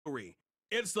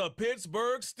It's the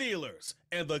Pittsburgh Steelers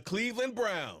and the Cleveland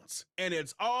Browns, and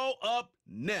it's all up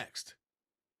next.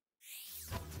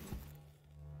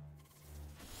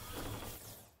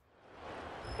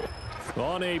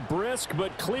 On a brisk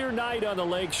but clear night on the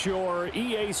Lakeshore,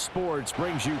 EA Sports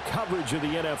brings you coverage of the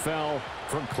NFL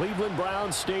from Cleveland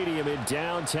Browns Stadium in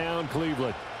downtown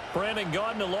Cleveland. Brandon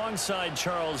Gaudin alongside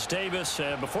Charles Davis.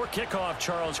 Before kickoff,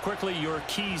 Charles, quickly your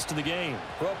keys to the game.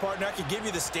 Well, partner, I could give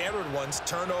you the standard ones,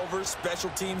 turnovers,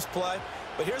 special teams play.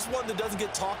 But here's one that doesn't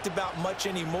get talked about much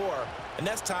anymore, and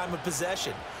that's time of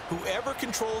possession. Whoever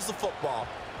controls the football,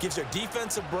 gives their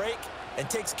defense a break, and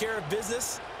takes care of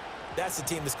business, that's the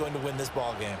team that's going to win this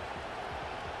ball game.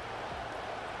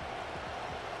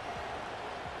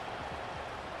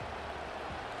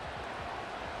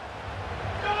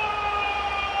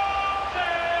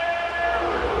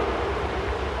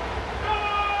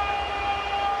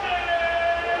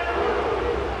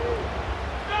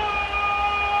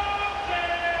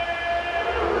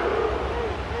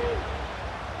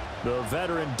 The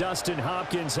veteran Dustin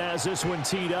Hopkins has this one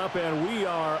teed up, and we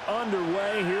are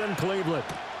underway here in Cleveland.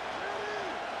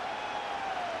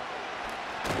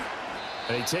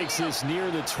 And he takes this near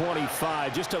the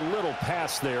 25, just a little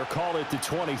pass there, call it the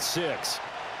 26.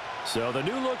 So the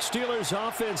new-look Steelers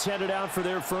offense headed out for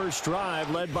their first drive,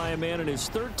 led by a man in his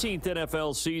 13th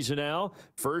NFL season now.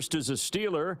 First as a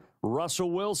Steeler,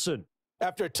 Russell Wilson.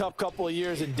 After a tough couple of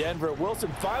years in Denver, Wilson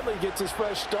finally gets his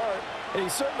fresh start, and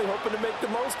he's certainly hoping to make the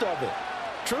most of it.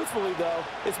 Truthfully, though,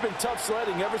 it's been tough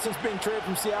sledding ever since being traded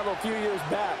from Seattle a few years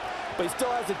back, but he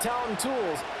still has the talent and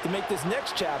tools to make this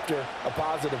next chapter a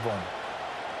positive one.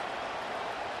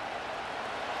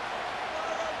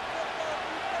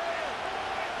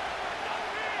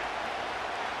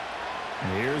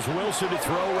 Here's Wilson to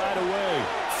throw right away.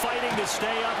 Fighting to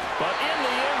stay up, but in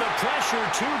the end, the pressure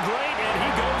too great, and he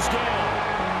goes down.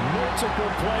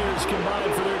 Multiple players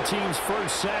combined for their team's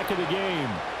first sack of the game.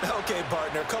 Okay,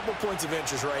 partner, a couple points of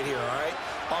interest right here, all right?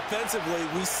 Offensively,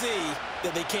 we see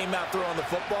that they came out throwing the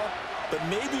football, but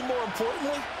maybe more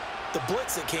importantly, the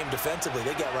blitz that came defensively,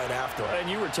 they got right after it. And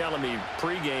you were telling me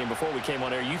pregame before we came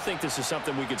on air, you think this is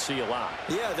something we could see a lot.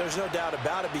 Yeah, there's no doubt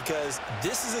about it because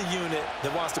this is a unit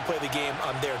that wants to play the game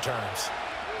on their terms.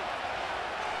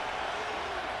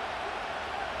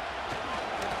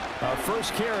 Our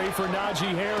first carry for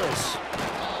Najee Harris.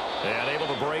 And able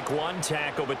to break one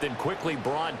tackle, but then quickly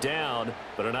brought down,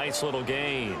 but a nice little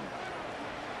gain.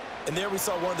 And there we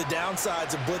saw one of the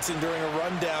downsides of blitzing during a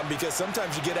rundown because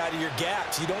sometimes you get out of your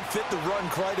gaps. You don't fit the run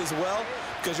quite as well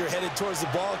because you're headed towards the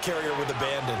ball carrier with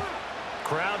abandon.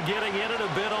 Crowd getting in it a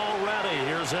bit already.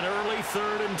 Here's an early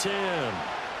 3rd and 10.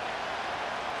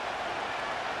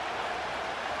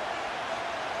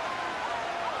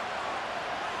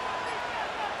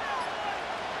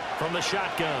 From the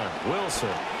shotgun,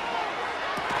 Wilson.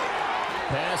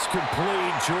 Pass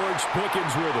complete. George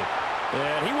Pickens with it.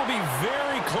 And he will be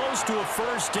very close to a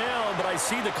first down, but I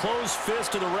see the closed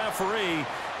fist of the referee,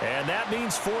 and that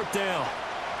means 4th down.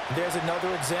 There's another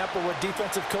example where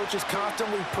defensive coaches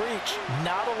constantly preach,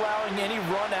 not allowing any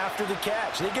run after the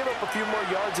catch. They give up a few more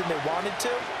yards than they wanted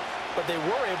to, but they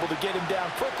were able to get him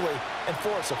down quickly and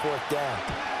force a 4th down.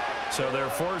 So they're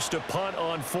forced to punt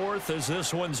on 4th as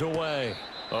this one's away.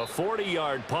 A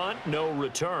 40-yard punt, no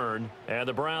return, and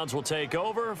the Browns will take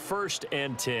over 1st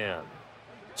and 10.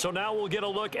 So now we'll get a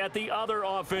look at the other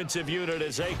offensive unit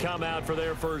as they come out for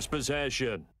their first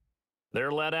possession.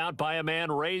 They're led out by a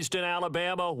man raised in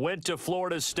Alabama, went to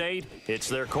Florida State. It's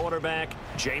their quarterback,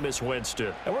 Jameis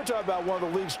Winston. And we're talking about one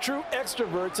of the league's true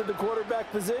extroverts in the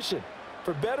quarterback position.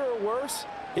 For better or worse,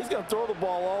 he's going to throw the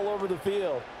ball all over the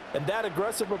field. And that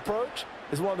aggressive approach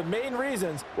is one of the main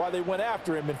reasons why they went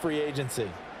after him in free agency.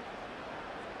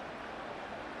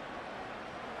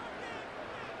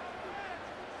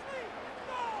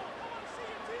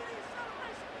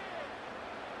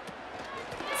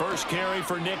 First carry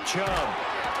for Nick Chubb.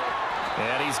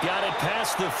 And he's got it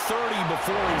past the 30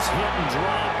 before he's hit and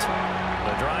dropped.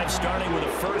 The drive starting with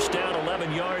a first down,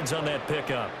 11 yards on that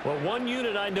pickup. Well, one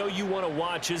unit I know you want to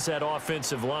watch is that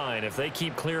offensive line. If they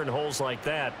keep clearing holes like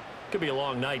that, it could be a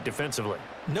long night defensively.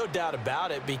 No doubt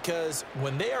about it, because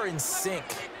when they are in sync,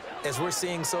 as we're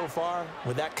seeing so far,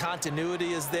 when that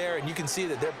continuity is there, and you can see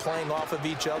that they're playing off of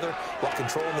each other while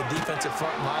controlling the defensive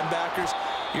front linebackers,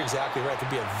 you're exactly right. It could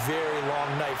be a very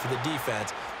long night for the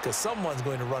defense because someone's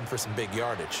going to run for some big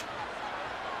yardage.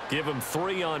 Give them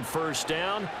 3 on first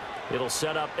down. It'll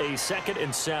set up a 2nd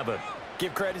and 7.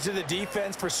 Give credit to the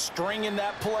defense for stringing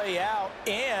that play out,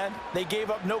 and they gave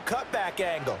up no cutback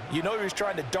angle. You know he was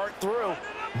trying to dart through.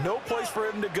 No place for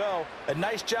him to go. A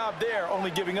nice job there,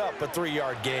 only giving up a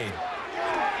 3-yard gain.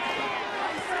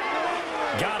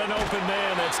 Got an open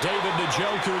man. That's David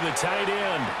Njoku, the tight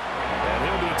end. And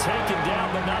he'll be taken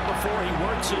down, but not before he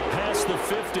works it past the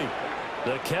 50.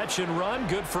 The catch and run,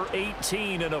 good for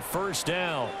 18 and a first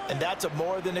down. And that's a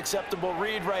more than acceptable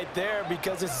read right there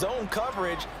because it's zone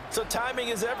coverage, so timing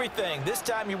is everything. This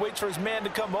time he waits for his man to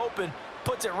come open,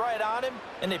 puts it right on him,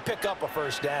 and they pick up a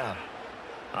first down.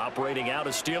 Operating out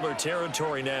of Steeler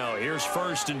territory now. Here's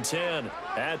 1st and 10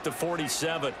 at the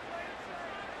 47.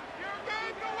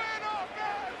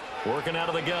 Working out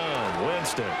of the gun,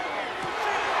 Winston.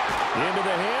 Into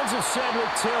the hands of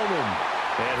Cedric Tillman.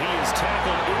 And he is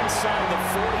tackled inside the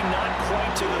 40, not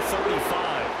quite to the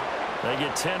 35. They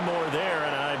get 10 more there,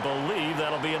 and I believe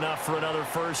that'll be enough for another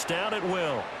first down at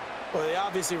will. Well, they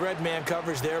obviously red man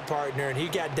coverage their partner, and he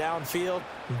got downfield,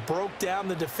 broke down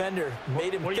the defender,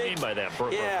 made him What do you mean by that?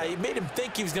 Yeah, he made him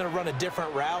think he was going to run a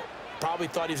different route. Probably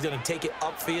thought he was going to take it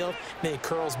upfield. Then he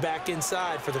curls back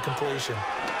inside for the completion.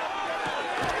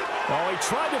 Oh, he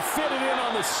tried to fit it in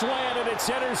on the slant, and it's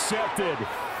intercepted.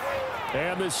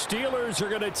 And the Steelers are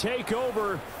going to take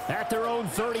over at their own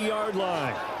 30-yard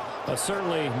line.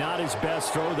 Certainly not his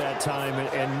best throw that time,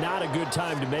 and not a good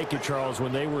time to make it, Charles,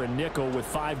 when they were a nickel with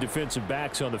 5 defensive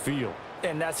backs on the field.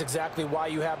 And that's exactly why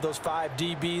you have those 5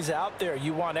 DBs out there.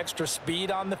 You want extra speed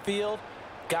on the field,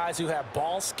 guys who have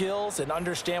ball skills and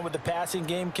understand what the passing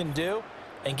game can do,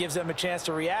 and gives them a chance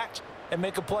to react and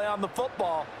make a play on the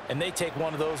football, and they take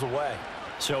one of those away.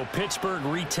 So Pittsburgh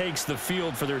retakes the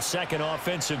field for their second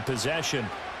offensive possession.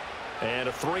 And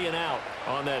a 3-and-out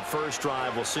on that first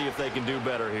drive. We'll see if they can do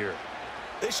better here.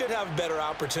 They should have a better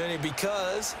opportunity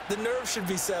because the nerves should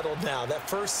be settled now. That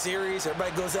first series,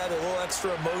 everybody goes out with a little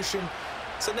extra emotion.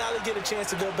 So now they get a chance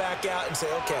to go back out and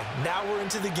say, okay, now we're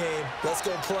into the game. Let's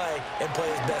go play and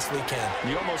play as best we can.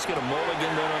 You almost get a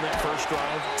mulligan then on that first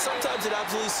drive? Sometimes it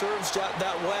absolutely serves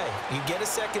that way. You get a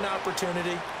second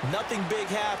opportunity. Nothing big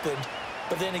happened.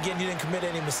 But then again, you didn't commit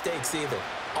any mistakes either.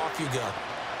 Off you go.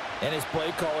 And his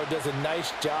play caller does a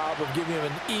nice job of giving him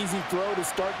an easy throw to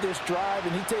start this drive,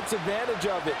 and he takes advantage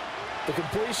of it. The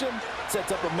completion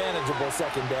sets up a manageable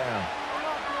second down.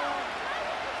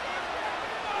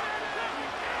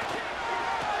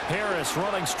 Harris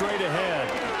running straight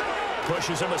ahead.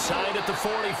 Pushes him aside at the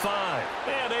 45.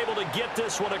 And able to get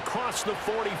this one across the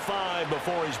 45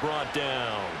 before he's brought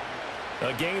down.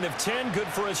 A gain of 10, good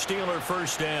for a Steeler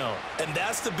first down. And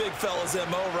that's the big fella's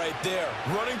MO right there.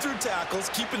 Running through tackles,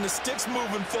 keeping the sticks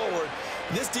moving forward.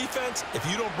 This defense, if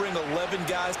you don't bring 11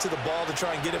 guys to the ball to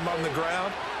try and get him on the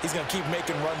ground, he's going to keep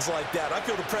making runs like that. I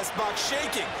feel the press box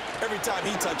shaking every time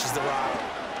he touches the rock.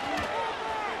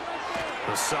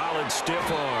 A solid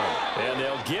stiff arm. And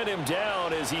they'll get him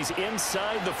down as he's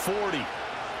inside the 40.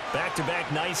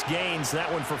 Back-to-back nice gains.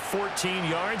 That one for 14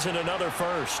 yards and another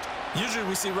first. Usually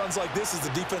we see runs like this as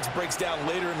the defense breaks down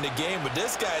later in the game, but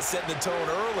this guy is setting the tone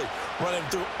early, running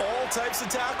through all types of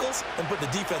tackles and put the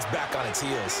defense back on its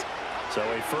heels. So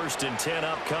a 1st and 10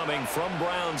 upcoming from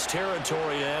Browns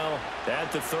territory now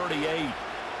at the 38.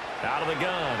 Out of the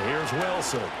gun, here's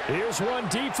Wilson. Here's one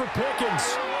deep for Pickens.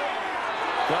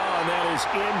 Oh, and that is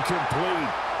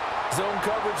incomplete. Zone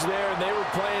coverage there, and they were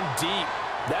playing deep.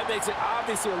 That makes it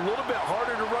obviously a little bit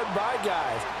harder to run by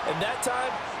guys. And that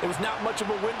time, it was not much of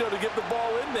a window to get the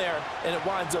ball in there, and it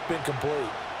winds up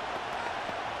incomplete.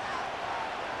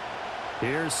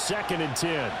 Here's 2nd and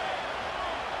 10.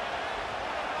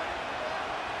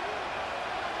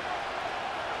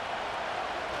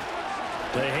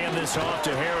 They hand this off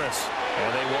to Harris, and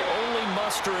they will only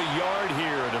muster a yard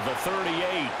here to the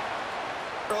 38.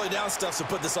 Early down stuff to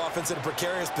put this offense in a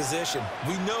precarious position.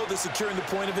 We know that securing the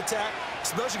point of attack,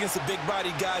 especially against the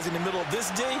big-bodied guys in the middle of this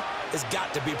D, has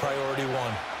got to be priority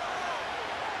one.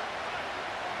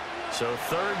 So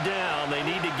 3rd down, they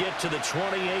need to get to the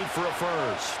 28 for a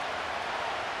first.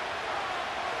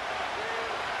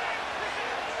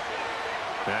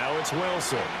 Now it's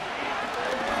Wilson.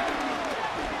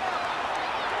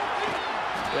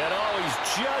 And he's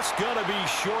just going to be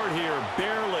short here,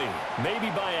 barely, maybe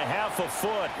by a half a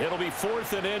foot. It'll be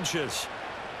 4th and inches.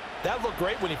 That looked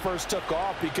great when he first took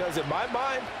off because, in my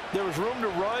mind, there was room to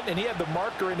run, and he had the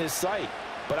marker in his sight.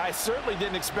 But I certainly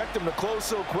didn't expect him to close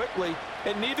so quickly,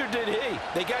 and neither did he.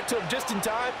 They got to him just in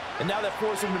time, and now that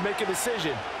forced him to make a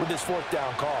decision with this 4th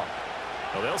down call.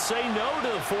 Well, they'll say no to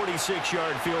the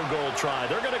 46-yard field goal try.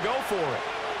 They're going to go for it.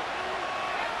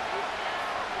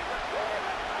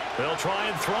 They'll try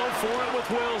and throw for it with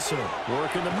Wilson.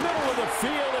 Work in the middle of the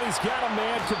field, and he's got a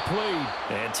man complete.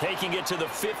 And taking it to the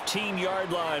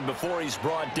 15-yard line before he's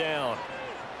brought down.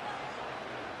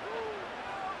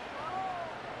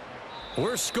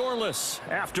 We're scoreless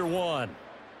after 1.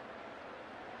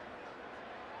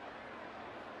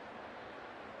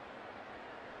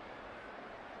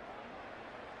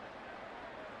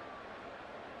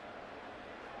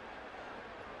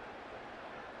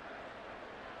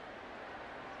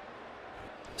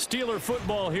 Steeler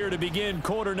football here to begin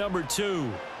quarter number 2.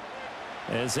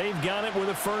 As they've got it with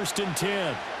a 1st and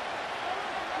 10.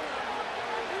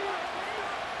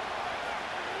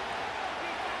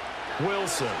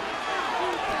 Wilson.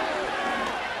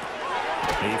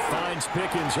 He finds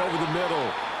Pickens over the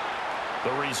middle.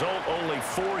 The result, only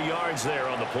 4 yards there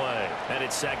on the play, and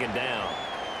it's 2nd down.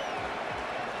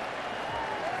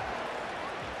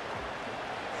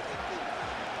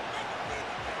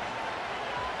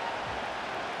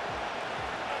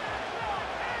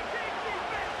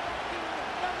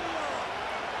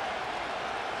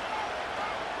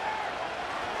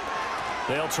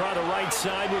 They'll try the right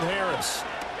side with Harris.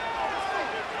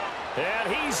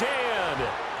 And he's in.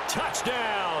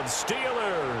 Touchdown,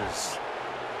 Steelers.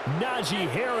 Najee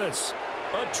Harris,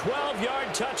 a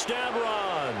 12-yard touchdown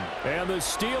run. And the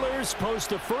Steelers post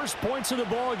the first points of the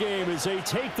ballgame as they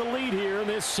take the lead here in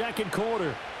this 2nd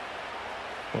quarter.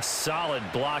 A solid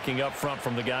blocking up front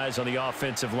from the guys on the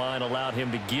offensive line allowed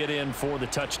him to get in for the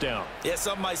touchdown. Yeah,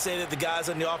 some might say that the guys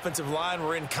on the offensive line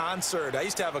were in concert. I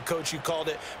used to have a coach who called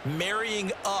it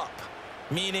marrying up,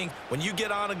 meaning when you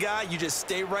get on a guy, you just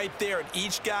stay right there, and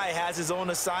each guy has his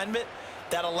own assignment.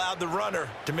 That allowed the runner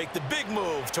to make the big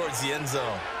move towards the end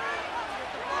zone.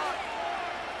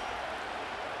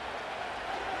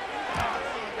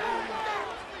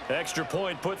 Extra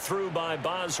point put through by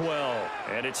Boswell,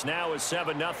 and it's now a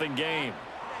 7-0 game.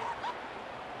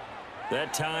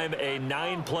 That time a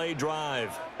 9-play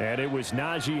drive. And it was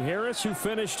Najee Harris who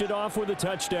finished it off with a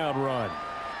touchdown run.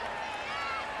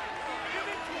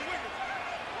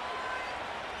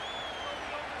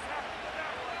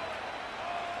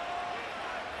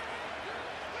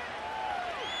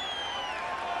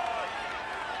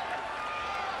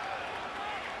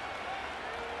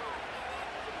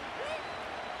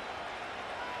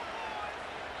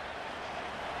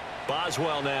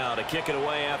 Boswell now to kick it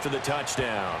away after the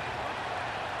touchdown.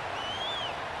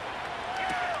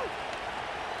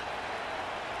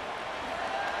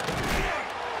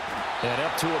 And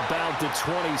up to about the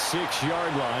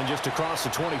 26-yard line, just across the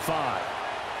 25.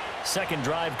 Second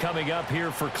drive coming up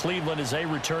here for Cleveland as they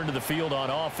return to the field on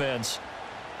offense.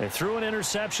 They threw an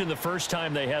interception the first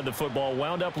time they had the football,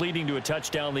 wound up leading to a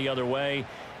touchdown the other way.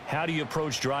 How do you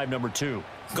approach drive number 2?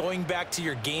 Going back to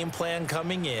your game plan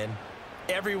coming in,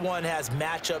 everyone has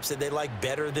matchups that they like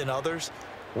better than others.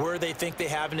 Where they think they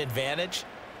have an advantage,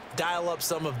 dial up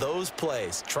some of those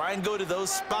plays. Try and go to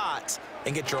those spots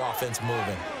and get your offense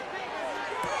moving.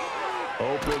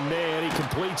 Open man, he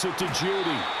completes it to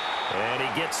Judy. And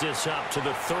he gets this up to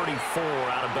the 34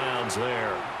 out of bounds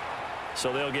there.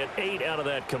 So they'll get 8 out of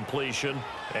that completion,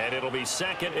 and it'll be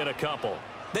 2nd and a couple.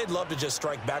 They'd love to just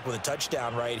strike back with a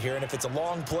touchdown right here, and if it's a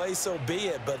long play, so be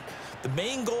it. But the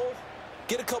main goal,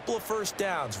 get a couple of first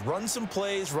downs, run some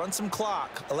plays, run some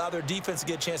clock, allow their defense to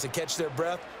get a chance to catch their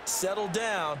breath, settle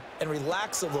down, and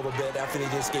relax a little bit after they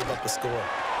just gave up the score.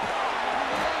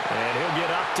 And he'll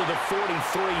get up to the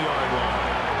 43-yard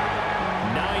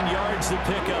line. 9 yards to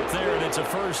pick up there, and it's a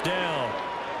first down.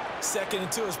 2nd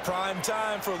and 2 is prime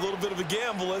time for a little bit of a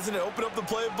gamble, isn't it? Open up the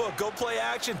playbook, go play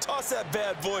action, toss that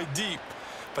bad boy deep.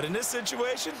 But in this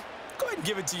situation, go ahead and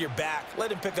give it to your back.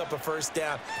 Let him pick up a first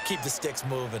down, keep the sticks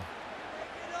moving.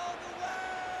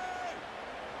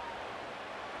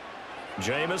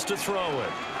 Jameis to throw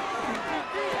it.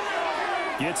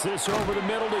 Gets this over the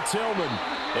middle to Tillman.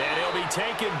 And he'll be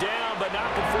taken down, but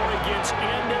not before he gets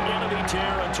into enemy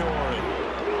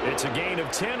territory. It's a gain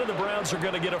of 10, and the Browns are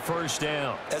going to get a first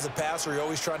down. As a passer, you're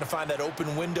always trying to find that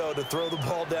open window to throw the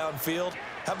ball downfield.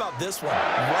 How about this one?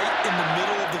 Right in the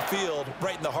middle of the field,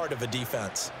 right in the heart of a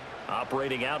defense.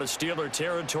 Operating out of Steeler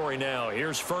territory now.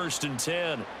 Here's 1st and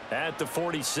 10 at the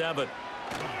 47.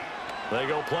 They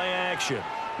go play action.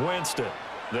 Winston.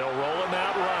 They'll roll him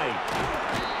out right.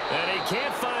 And he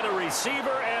can't find a receiver,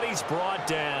 and he's brought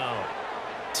down.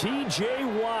 T.J.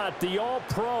 Watt, the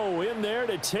all-pro, in there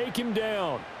to take him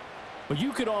down. But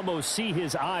you could almost see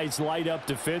his eyes light up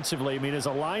defensively. I mean, as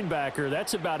a linebacker,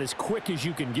 that's about as quick as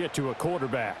you can get to a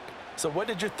quarterback. So what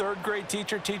did your 3rd grade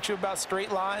teacher teach you about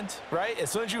straight lines, right? As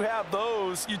soon as you have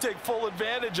those, you take full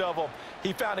advantage of them.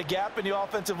 He found a gap in the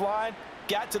offensive line,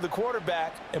 got to the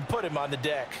quarterback, and put him on the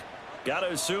deck. Got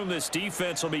to assume this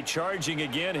defense will be charging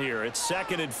again here. It's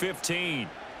 2nd and 15.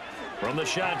 From the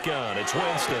shotgun, it's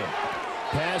Winston.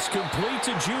 Pass complete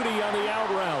to Judy on the out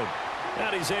route.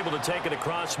 And he's able to take it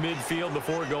across midfield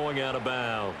before going out of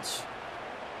bounds.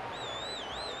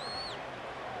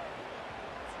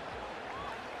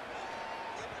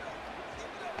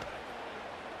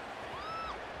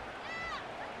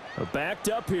 Backed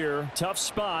up here. Tough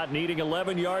spot, needing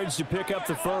 11 yards to pick up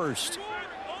the first.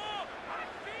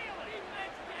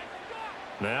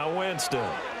 Now Winston.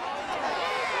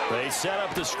 They set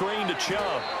up the screen to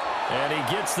Chubb. And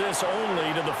he gets this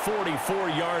only to the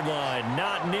 44-yard line.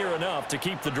 Not near enough to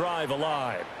keep the drive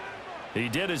alive. He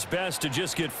did his best to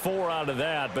just get 4 out of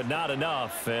that, but not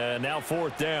enough. And now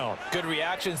 4th down. Good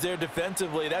reactions there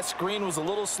defensively. That screen was a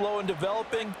little slow in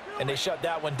developing, and they shut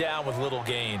that one down with little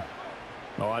gain.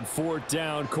 On 4th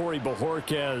down, Corey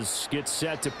Bojorquez gets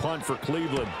set to punt for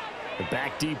Cleveland. The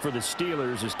back deep for the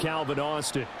Steelers is Calvin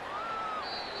Austin.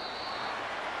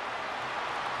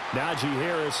 Najee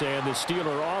Harris and the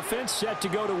Steeler offense set to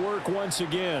go to work once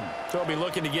again. They'll be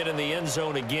looking to get in the end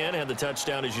zone again. Had the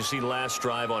touchdown, as you see, last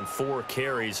drive on 4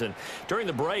 carries. And during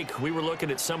the break, we were looking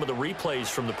at some of the replays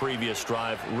from the previous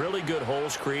drive. Really good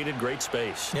holes created, great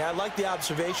space. Yeah, I like the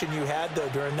observation you had, though,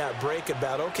 during that break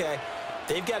about, okay,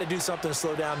 they've got to do something to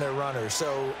slow down their runners.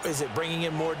 So is it bringing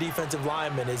in more defensive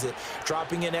linemen? Is it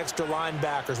dropping in extra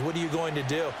linebackers? What are you going to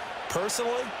do?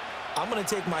 Personally, I'm going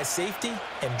to take my safety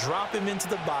and drop him into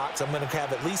the box. I'm going to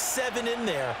have at least 7 in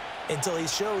there until he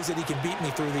shows that he can beat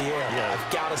me through the air. Yeah.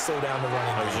 I've got to slow down the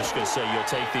running game. I was just going to say, you'll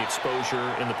take the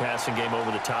exposure in the passing game over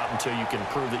the top until you can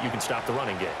prove that you can stop the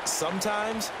running game.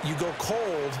 Sometimes you go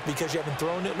cold because you haven't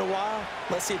thrown it in a while.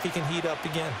 Let's see if he can heat up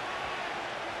again.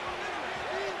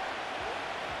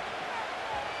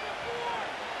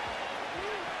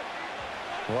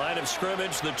 Line of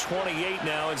scrimmage, the 28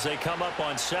 now as they come up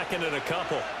on 2nd and a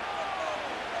couple.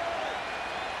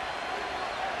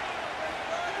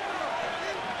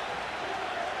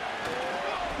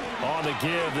 On the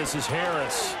give, this is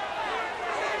Harris.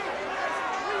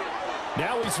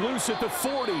 Now he's loose at the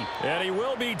 40. And he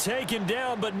will be taken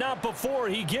down, but not before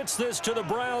he gets this to the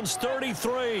Browns'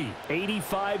 33.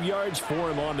 85 yards for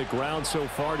him on the ground so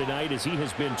far tonight as he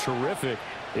has been terrific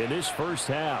in this first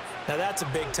half. Now that's a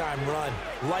big-time run.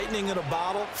 Lightning in a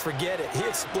bottle, forget it. He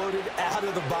exploded out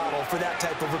of the bottle for that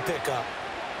type of a pickup.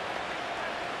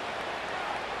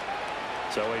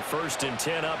 So a 1st and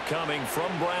 10 upcoming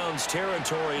from Browns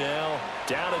territory now,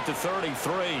 down at the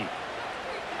 33.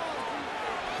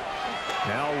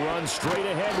 Now runs straight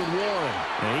ahead with Warren.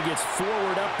 And he gets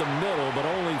forward up the middle, but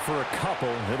only for a couple.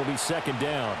 It'll be 2nd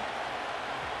down.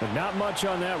 But not much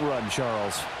on that run,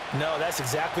 Charles. No, that's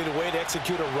exactly the way to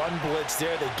execute a run blitz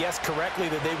there. They guessed correctly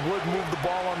that they would move the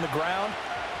ball on the ground,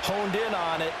 honed in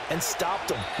on it, and stopped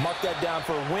them. Mark that down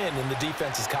for a win in the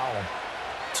defense's column.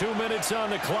 2 minutes on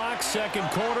the clock, 2nd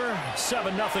quarter,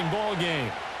 7-0 ball game.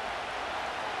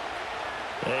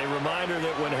 A reminder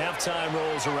that when halftime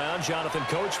rolls around, Jonathan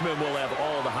Coachman will have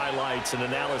all the highlights and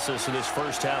analysis of this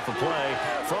first half of play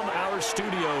from our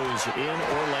studios in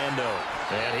Orlando.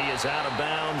 And he is out of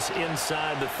bounds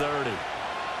inside the 30.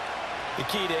 The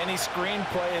key to any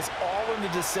screenplay is all in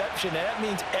the deception, and that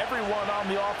means everyone on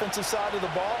the offensive side of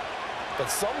the ball. But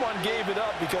someone gave it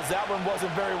up because that one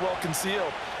wasn't very well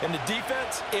concealed. And the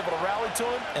defense able to rally to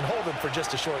him and hold him for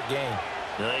just a short gain.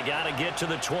 They got to get to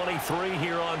the 23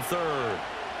 here on 3rd.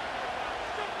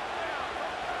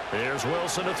 Here's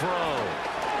Wilson to throw.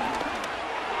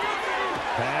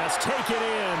 Pass taken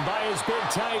in by his big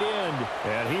tight end.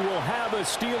 And he will have a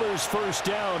Steelers 1st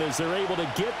down as they're able to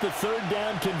get the 3rd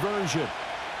down conversion.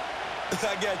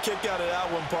 I got a kick out of that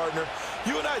one, partner.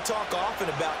 You and I talk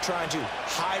often about trying to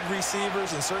hide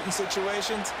receivers in certain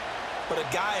situations, but a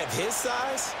guy of his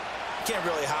size, you can't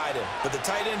really hide him. But the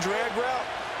tight end drag route,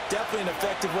 definitely an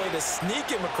effective way to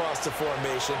sneak him across the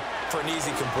formation for an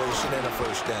easy completion and a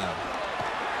 1st down.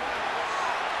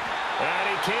 And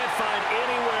he can't find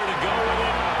anywhere to go with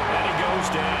it, and he goes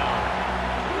down.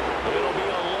 It'll be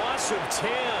a loss of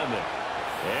 10,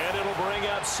 and it'll bring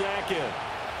up 2nd.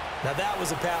 Now that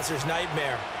was a passer's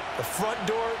nightmare. The front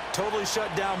door totally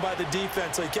shut down by the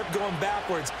defense, so he kept going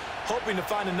backwards, hoping to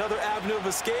find another avenue of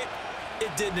escape. It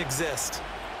didn't exist.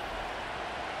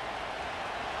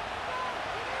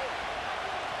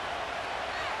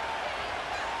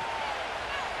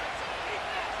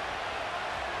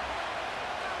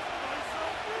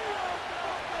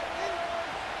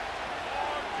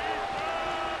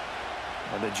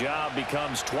 And the job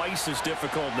becomes twice as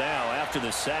difficult now. After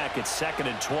the sack, it's 2nd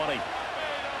and 20.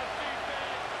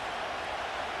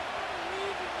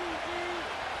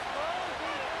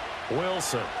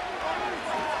 Wilson.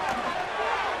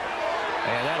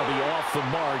 And that'll be off the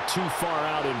mark, too far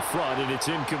out in front, and it's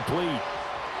incomplete.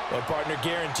 Well, partner,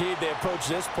 guaranteed they approach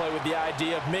this play with the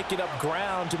idea of making up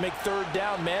ground to make 3rd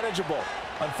down manageable.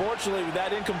 Unfortunately, with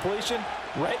that incompletion,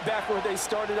 right back where they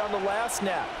started on the last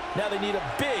snap. Now they need a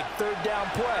big 3rd down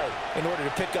play in order to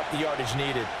pick up the yardage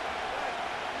needed.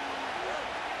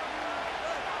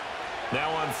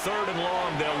 Now on 3rd and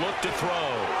long, they'll look to throw.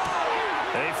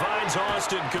 And he finds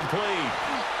Austin complete.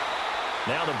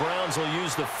 Now the Browns will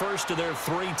use the first of their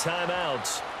 3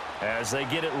 timeouts as they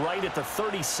get it right at the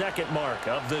 32nd mark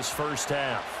of this first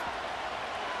half.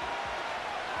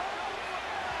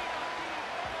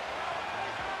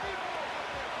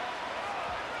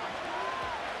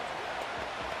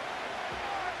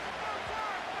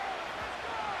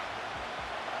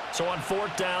 So on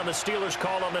 4th down, the Steelers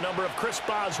call on the number of Chris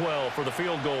Boswell for the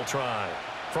field goal try.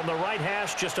 From the right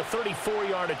hash, just a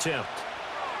 34-yard attempt.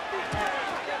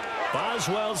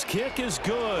 Boswell's kick is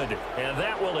good, and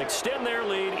that will extend their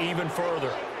lead even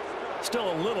further.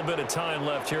 Still a little bit of time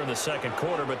left here in the second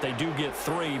quarter, but they do get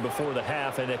 3 before the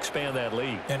half and expand that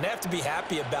lead. And they have to be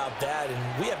happy about that,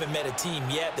 and we haven't met a team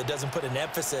yet that doesn't put an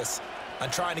emphasis on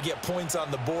trying to get points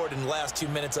on the board in the last 2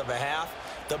 minutes of a half.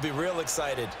 They'll be real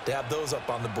excited to have those up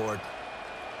on the board.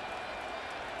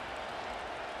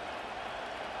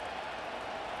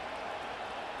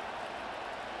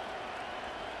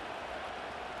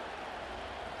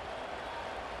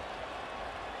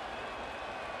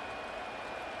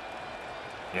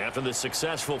 After the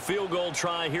successful field goal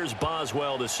try, here's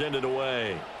Boswell to send it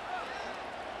away.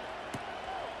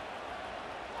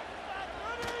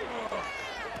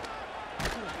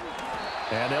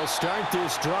 And they'll start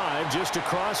this drive just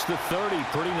across the 30.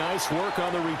 Pretty nice work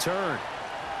on the return.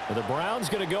 And the Browns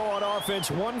going to go on offense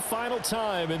one final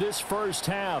time in this first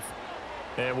half.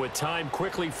 And with time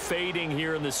quickly fading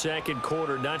here in the second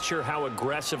quarter, not sure how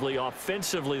aggressively,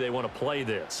 offensively they want to play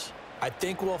this. I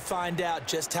think we'll find out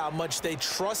just how much they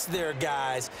trust their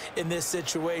guys in this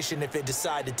situation if they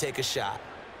decide to take a shot.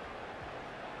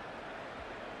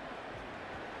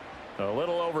 A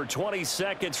little over 20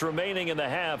 seconds remaining in the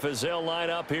half as they'll line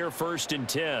up here 1st and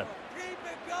 10.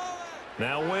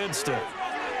 Now Winston.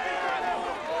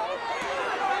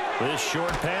 This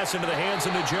short pass into the hands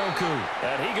of Njoku.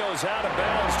 And he goes out of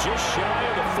bounds just shy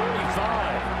of the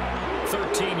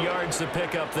 45. 13 yards to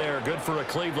pick up there. Good for a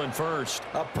Cleveland first.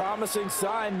 A promising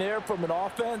sign there from an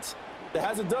offense that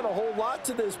hasn't done a whole lot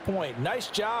to this point. Nice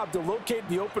job to locate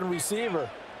the open receiver.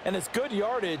 And it's good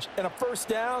yardage and a first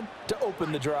down to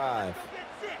open the drive.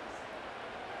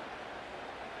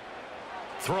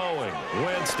 Throwing,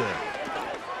 Winston.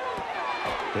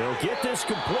 They'll get this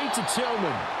complete to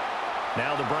Tillman.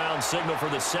 Now the Browns signal for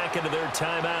the second of their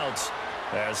timeouts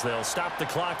as they'll stop the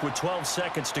clock with 12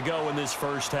 seconds to go in this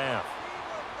first half.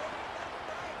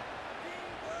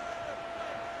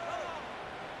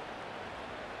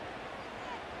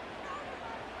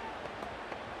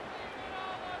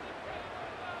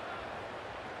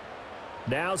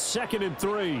 Now 2nd and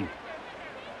 3.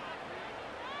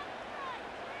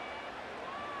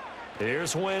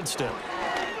 Here's Winston. Oh,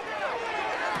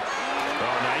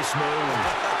 nice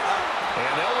move.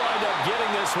 And they'll wind up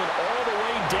getting this one all the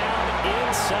way down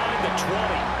inside the 20.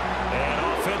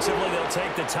 And offensively, they'll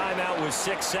take the timeout with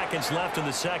 6 seconds left in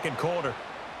the second quarter.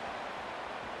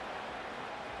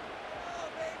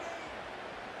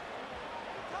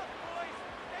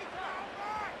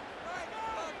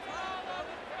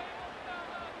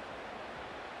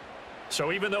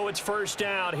 So even though it's first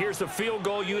down, here's the field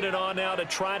goal unit on now to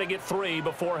try to get 3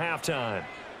 before halftime.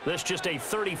 This just a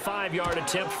 35-yard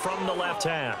attempt from the left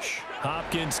hash.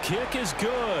 Hopkins' kick is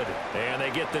good. And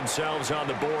they get themselves on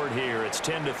the board here. It's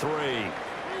 10-3.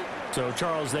 So,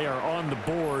 Charles, they are on the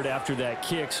board after that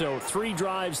kick. So 3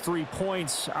 drives, 3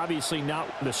 points. Obviously not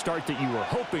the start that you were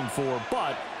hoping for,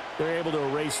 but they're able to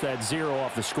erase that 0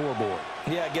 off the scoreboard.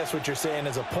 Yeah, I guess what you're saying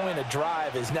is a point a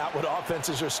drive is not what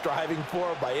offenses are striving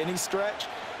for by any stretch.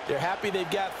 They're happy they've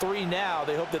got 3 now.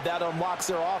 They hope that that unlocks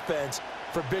their offense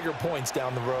for bigger points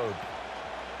down the road.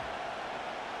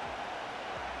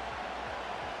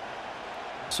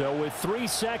 So with 3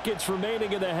 seconds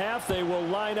remaining in the half, they will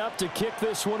line up to kick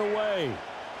this one away.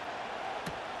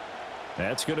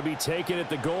 That's going to be taken at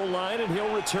the goal line, and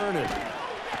he'll return it.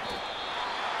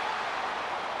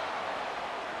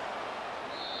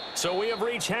 So we have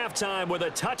reached halftime with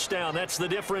a touchdown. That's the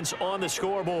difference on the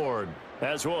scoreboard.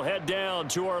 As we'll head down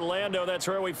to Orlando, that's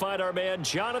where we find our man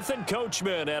Jonathan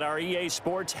Coachman at our EA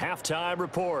Sports Halftime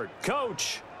Report.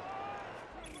 Coach.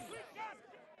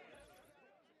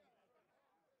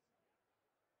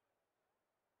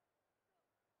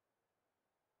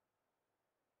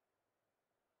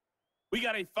 We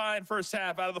got a fine first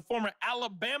half out of the former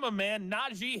Alabama man,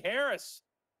 Najee Harris.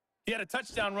 He had a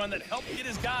touchdown run that helped get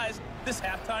his guys this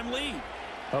halftime lead.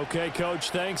 Okay, Coach,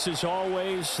 thanks as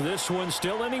always. This one's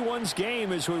still anyone's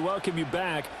game as we welcome you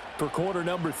back for quarter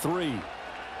number 3.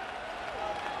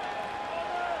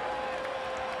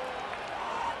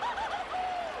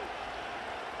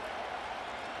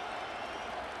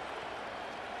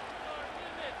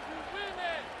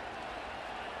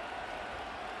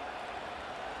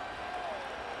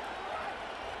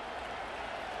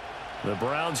 The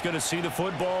Browns going to see the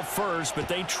football first, but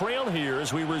they trail here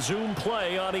as we resume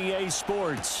play on EA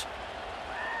Sports.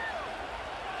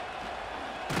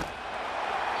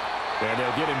 And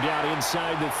they'll get him down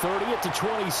inside the 30 at the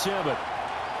 27.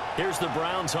 Here's the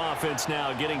Browns offense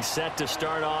now getting set to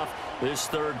start off this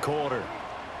third quarter.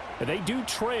 And they do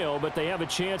trail, but they have a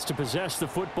chance to possess the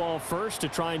football first to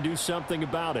try and do something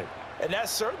about it. And that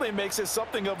certainly makes it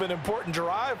something of an important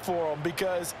drive for them,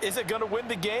 because is it going to win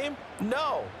the game?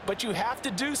 No, but you have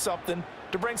to do something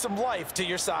to bring some life to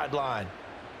your sideline.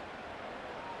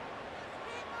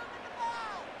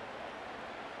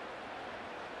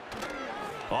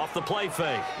 Off the play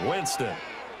fake, Winston.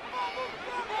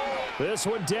 This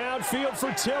one downfield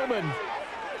for Tillman.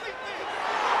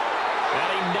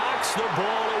 And he knocks the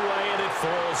ball away, and it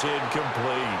falls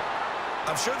incomplete.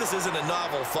 I'm sure this isn't a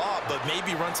novel thought, but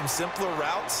maybe run some simpler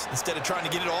routes instead of trying to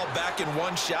get it all back in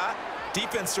one shot.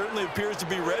 Defense certainly appears to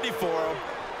be ready for him.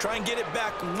 Try and get it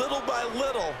back little by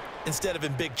little instead of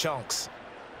in big chunks.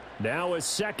 Now a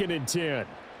 2nd and 10.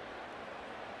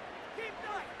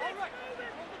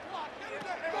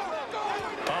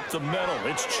 Up the middle,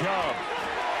 it's Chubb.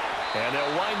 And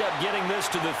they'll wind up getting this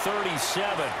to the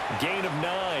 37, gain of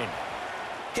 9.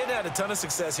 He hadn't had a ton of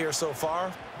success here so far,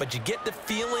 but you get the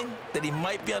feeling that he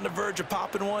might be on the verge of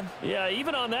popping one. Yeah,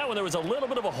 even on that one, there was a little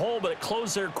bit of a hole, but it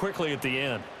closed there quickly at the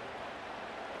end.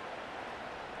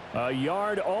 A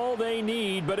yard all they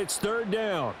need, but it's 3rd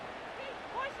down.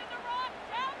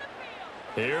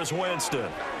 Here's Winston.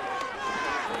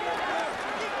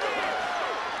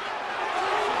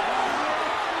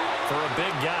 For a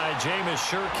big guy, Jameis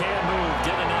sure can move.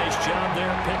 Did a nice job there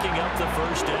picking up the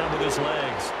first down with his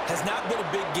legs. Has not been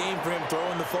a big game for him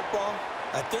throwing the football.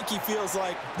 I think he feels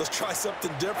like, let's try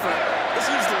something different. Let's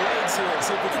use the legs here and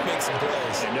see if we can make some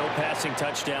plays. And no passing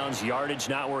touchdowns, yardage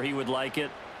not where he would like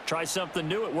it. Try something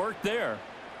new. It worked there.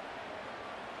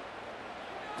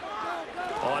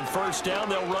 On first down,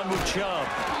 they'll run with Chubb.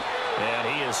 And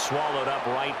he is swallowed up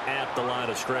right at the line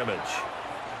of scrimmage.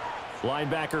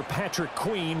 Linebacker Patrick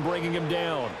Queen bringing him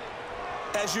down.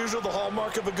 As usual, the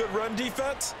hallmark of a good run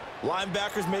defense,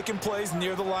 linebackers making plays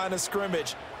near the line of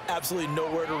scrimmage. Absolutely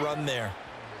nowhere to run there.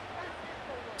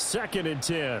 2nd and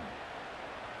 10.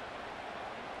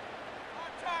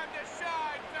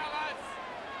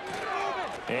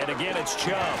 And again, it's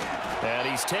Chubb. And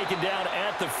he's taken down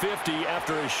at the 50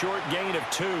 after a short gain of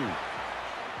 2.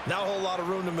 Not a whole lot of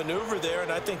room to maneuver there,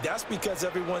 and I think that's because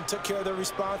everyone took care of their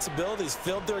responsibilities,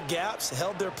 filled their gaps,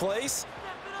 held their place.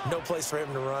 No place for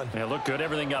him to run. Yeah, looked good.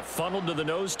 Everything got funneled to the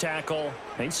nose tackle.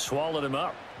 They swallowed him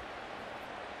up.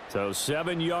 So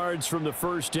 7 yards from the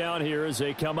first down here as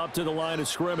they come up to the line of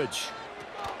scrimmage.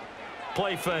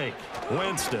 Play fake.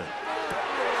 Winston.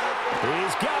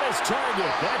 He's got his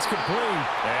target. That's complete.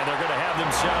 And they're going to have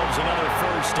themselves another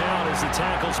first down as the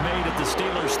tackle's made at the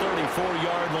Steelers'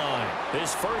 34-yard line.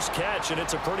 His first catch, and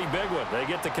it's a pretty big one. They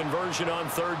get the conversion on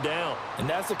 3rd down. And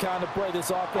that's the kind of play this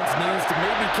offense needs to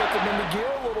maybe kick them into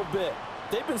gear a little bit.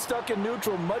 They've been stuck in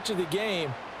neutral much of the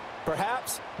game.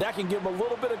 Perhaps that can give them a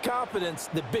little bit of confidence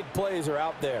that big plays are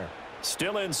out there.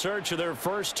 Still in search of their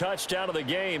first touchdown of the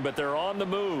game, but they're on the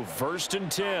move. 1st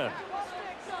and 10.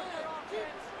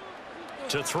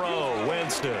 To throw,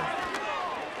 Winston.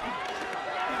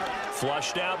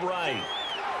 Flushed out right.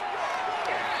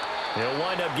 He'll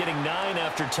wind up getting 9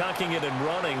 after tucking it and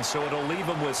running, so it'll leave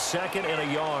him with 2nd and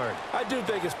a yard. I do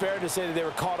think it's fair to say that they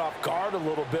were caught off guard a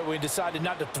little bit when he decided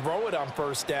not to throw it on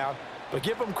first down. But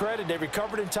give them credit, they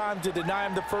recovered in time to deny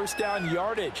him the first down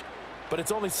yardage. But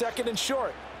it's only 2nd and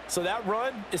short, so that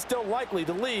run is still likely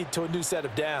to lead to a new set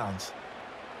of downs.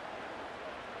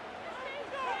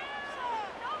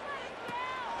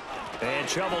 And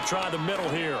Chubb will try the middle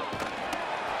here.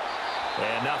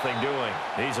 And nothing doing.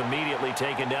 He's immediately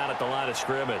taken down at the line of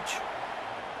scrimmage.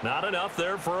 Not enough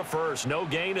there for a first. No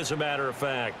gain, as a matter of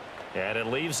fact. And it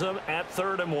leaves them at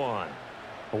 3rd and 1.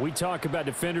 When we talk about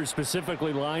defenders,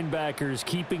 specifically linebackers,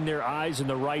 keeping their eyes in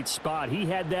the right spot, he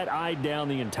had that eye down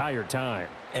the entire time.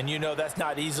 And you know that's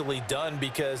not easily done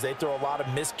because they throw a lot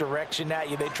of misdirection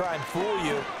at you. They try and fool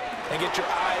you and get your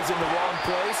eyes in the wrong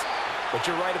place. But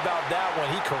you're right about that one.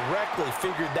 He correctly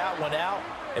figured that one out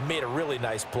and made a really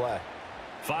nice play.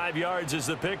 5 yards is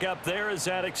the pickup there as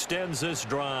that extends this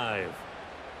drive.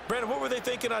 Brandon, what were they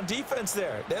thinking on defense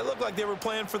there? They looked like they were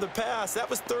playing for the pass. That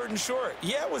was 3rd and short.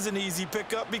 Yeah, it was an easy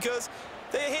pickup because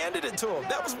they handed it to him.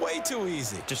 That was way too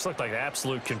easy. Just looked like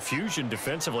absolute confusion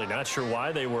defensively. Not sure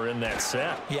why they were in that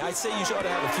set. Yeah, I'd say you ought to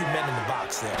have a few men in the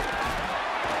box there.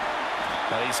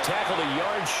 Now he's tackled a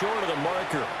yard short of the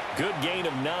marker. Good gain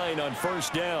of 9 on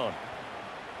first down.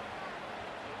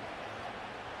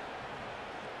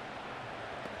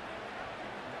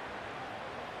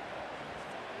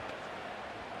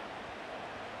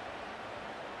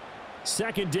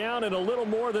 Second down and a little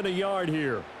more than a yard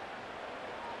here.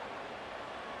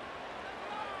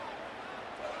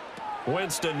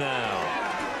 Winston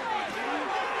now.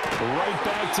 Right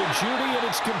back to Judy, and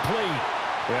it's complete.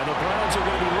 And the Browns are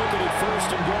going to be looking at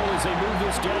first and goal as they move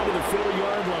this down to the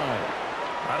 4-yard line.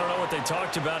 I don't know what they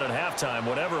talked about at halftime.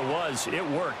 Whatever it was, it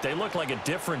worked. They look like a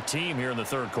different team here in the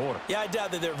third quarter. Yeah, I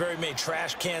doubt that there are very many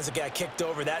trash cans that got kicked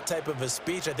over, that type of a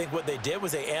speech. I think what they did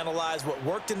was they analyzed what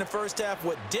worked in the first half,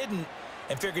 what didn't,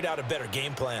 and figured out a better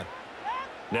game plan.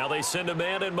 Now they send a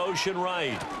man in motion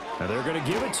right. And they're going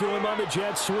to give it to him on the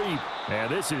jet sweep.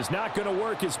 And this is not going to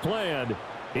work as planned.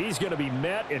 He's going to be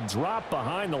met and dropped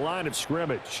behind the line of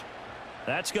scrimmage.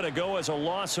 That's going to go as a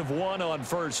loss of 1 on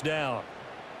first down.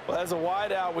 Well, as a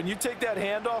wideout, when you take that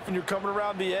handoff and you're coming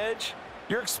around the edge,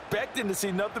 you're expecting to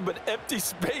see nothing but empty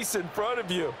space in front of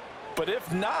you. But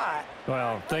if not...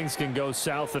 Well, things can go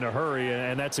south in a hurry,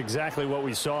 and that's exactly what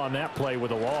we saw on that play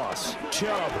with a loss.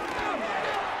 Chubb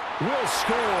will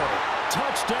score.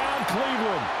 Touchdown,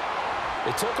 Cleveland.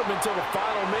 It took them until the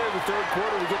final minute of the third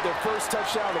quarter to get their first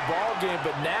touchdown of the ball game,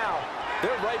 but now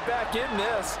they're right back in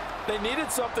this. They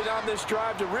needed something on this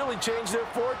drive to really change their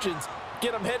fortunes,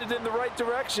 get them headed in the right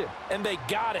direction, and they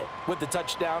got it with the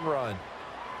touchdown run.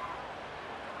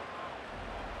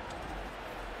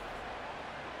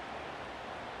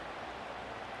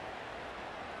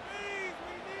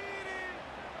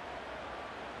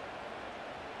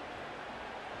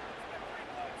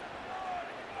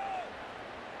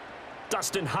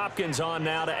 Dustin Hopkins on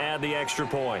now to add the extra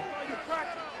point.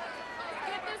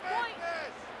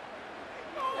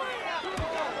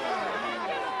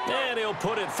 And he'll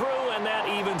put it through, and that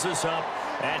evens us up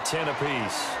at 10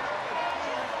 apiece.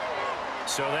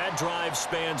 So that drive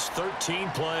spans 13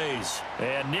 plays.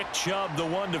 And Nick Chubb, the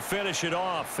one to finish it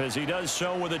off, as he does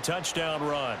so with a touchdown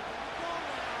run.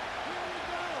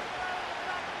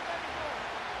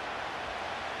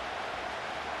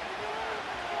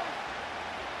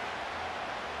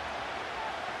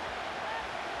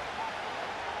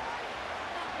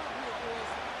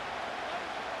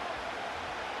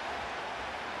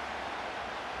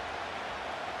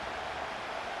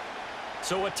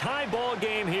 So a tie ball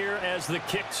game here as the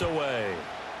kick's away.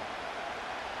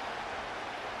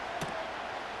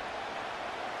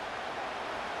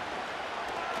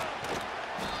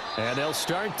 And they'll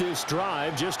start this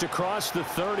drive just across the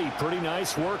 30. Pretty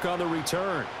nice work on the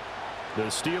return. The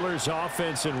Steelers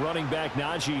offense and running back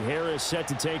Najee Harris set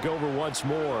to take over once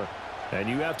more. And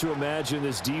you have to imagine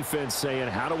this defense saying,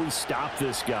 how do we stop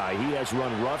this guy? He has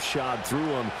run roughshod through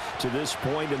him to this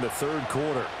point in the third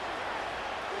quarter.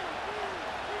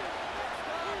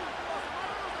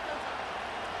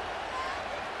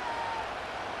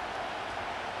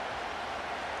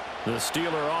 The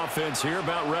Steeler offense here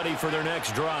about ready for their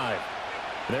next drive.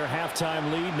 Their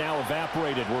halftime lead now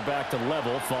evaporated. We're back to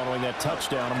level following that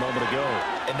touchdown a moment ago.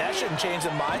 And that shouldn't change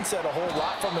the mindset a whole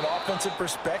lot from an offensive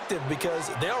perspective because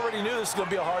they already knew this was going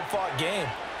to be a hard-fought game.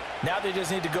 Now they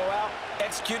just need to go out,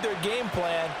 execute their game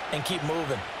plan, and keep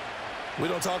moving. We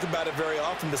don't talk about it very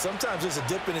often, but sometimes there's a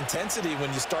dip in intensity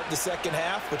when you start the second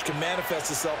half, which can manifest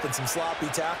itself in some sloppy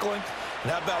tackling.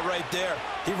 And how about right there?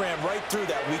 He ran right through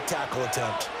that weak tackle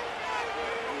attempt.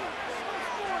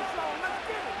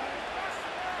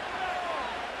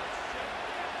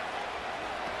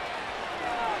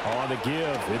 On the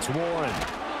give, it's Warren.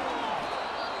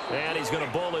 And he's going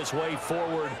to bull his way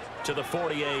forward to the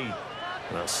 48.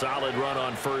 A solid run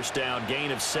on first down.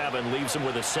 Gain of 7 leaves him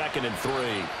with a 2nd and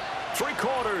 3. 3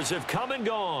 quarters have come and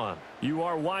gone. You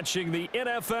are watching the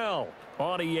NFL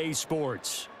on EA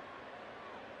Sports.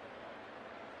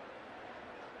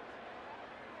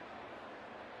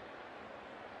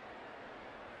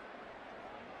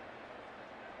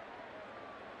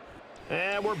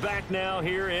 And we're back now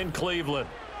here in Cleveland.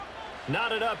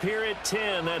 Knotted up here at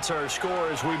 10. That's our score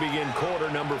as we begin quarter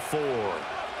number 4.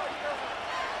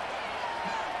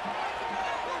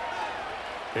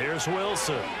 Here's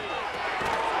Wilson.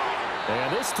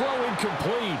 And this throw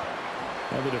incomplete.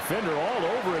 And the defender all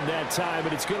over him that time,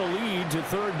 but it's going to lead to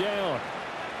third down.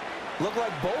 Looked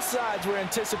like both sides were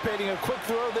anticipating a quick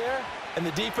throw there, and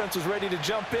the defense was ready to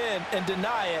jump in and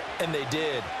deny it, and they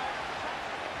did.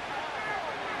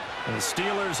 The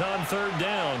Steelers on third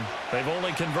down. They've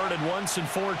only converted once in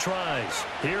 4 tries.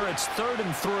 Here it's 3rd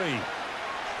and 3.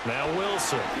 Now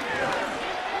Wilson.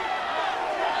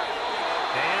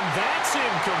 And that's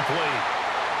incomplete.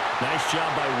 Nice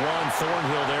job by Juan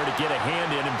Thornhill there to get a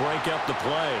hand in and break up the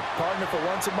play. Partner, for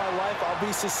once in my life, I'll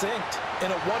be succinct.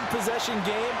 In a one-possession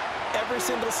game, every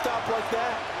single stop like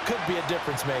that could be a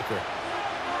difference maker.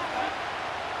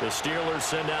 The Steelers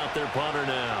send out their punter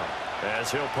now.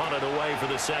 as he'll punt it away for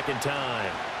the second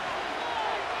time.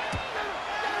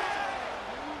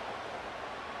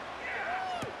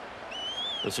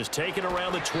 This is taken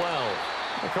around the 12.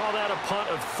 I call that a punt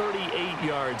of 38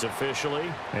 yards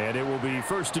officially. And it will be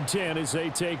 1st and 10 as they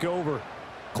take over.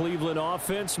 Cleveland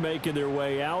offense making their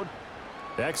way out.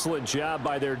 Excellent job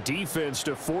by their defense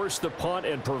to force the punt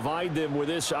and provide them with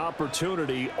this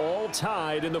opportunity, all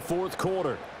tied in the 4th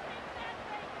quarter.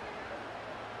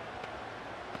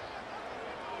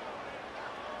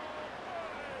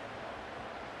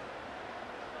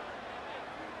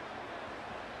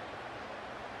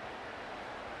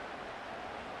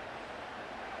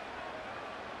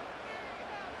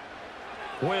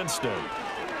 Winston.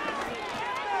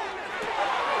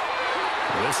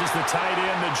 This is the tight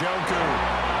end, Njoku.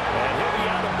 And he'll be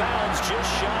out of bounds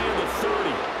just shy of the 30.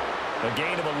 A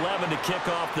gain of 11 to kick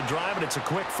off the drive, and it's a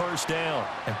quick first down.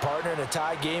 And partner, in a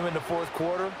tie game in the 4th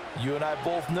quarter, you and I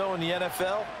both know in the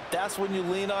NFL, that's when you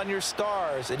lean on your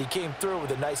stars, and he came through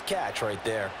with a nice catch right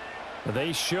there.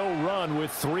 They show run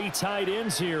with 3 tight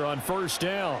ends here on 1st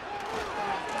down.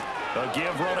 A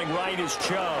give running right is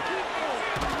Chubb.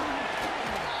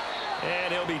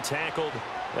 And he'll be tackled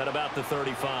at about the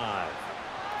 35.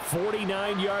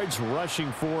 49 yards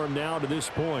rushing for him now to this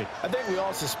point. I think we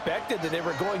all suspected that they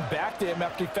were going back to him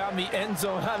after he found the end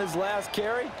zone on his last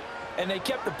carry, and they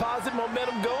kept the positive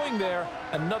momentum going there.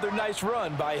 Another nice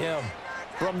run by him.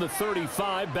 From the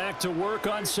 35, back to work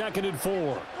on 2nd and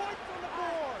 4.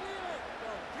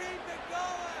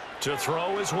 To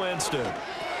throw is Winston.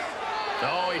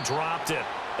 Oh, he dropped it.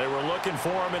 They were looking for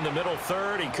him in the middle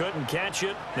third. He couldn't catch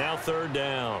it. Now 3rd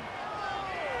down.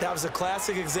 That was a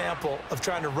classic example of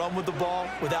trying to run with the ball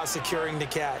without securing the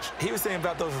catch. He was thinking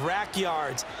about those rack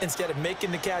yards instead of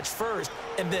making the catch first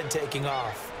and then taking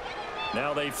off.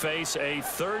 Now they face a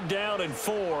 3rd down and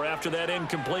 4 after that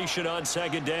incompletion on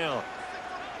 2nd down.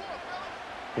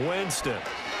 Winston.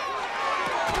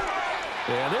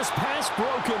 And this pass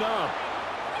broken up.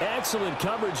 Excellent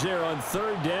coverage there on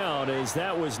 3rd down, as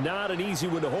that was not an easy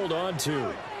one to hold on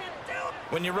to.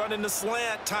 When you run in the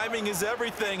slant, timing is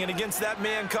everything, and against that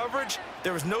man coverage,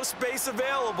 there was no space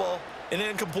available, and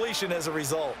incompletion as a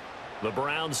result. The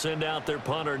Browns send out their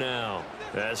punter now,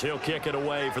 as he'll kick it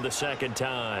away for the 2nd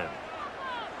time.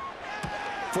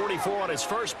 44 on his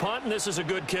first punt, and this is a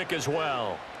good kick as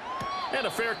well. And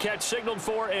a fair catch signaled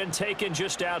for and taken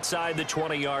just outside the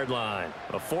 20-yard line.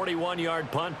 A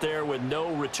 41-yard punt there with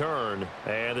no return.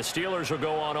 And the Steelers will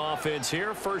go on offense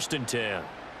here, 1st and 10.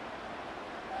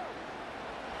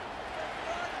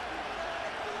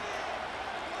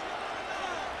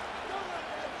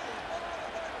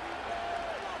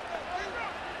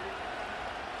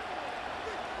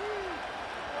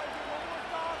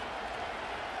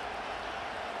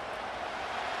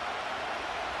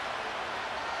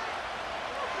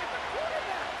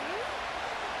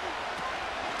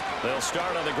 They'll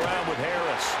start on the ground with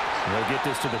Harris. They'll get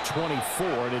this to the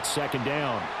 24, and it's 2nd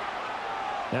down.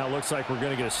 Now it looks like we're going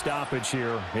to get a stoppage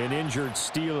here. An injured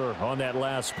Steeler on that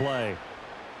last play.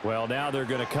 Well, now they're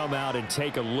going to come out and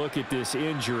take a look at this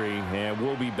injury, and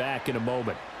we'll be back in a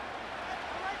moment.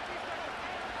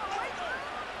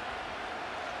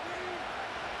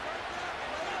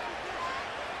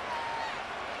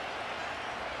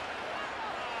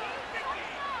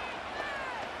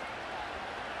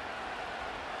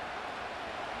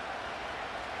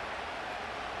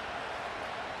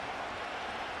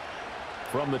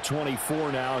 From the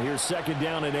 24 now, here's 2nd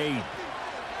down and 8.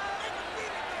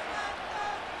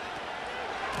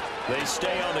 They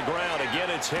stay on the ground. Again,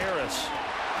 it's Harris.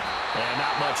 And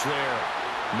not much there.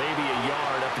 Maybe a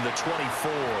yard up to the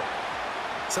 24.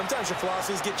 Sometimes your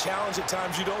philosophies get challenged at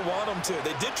times you don't want them to.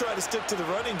 They did try to stick to the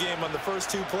running game on the first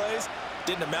 2 plays.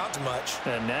 Didn't amount to much.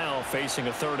 And now facing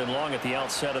a 3rd and long at the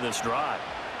outset of this drive.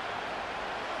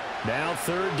 Now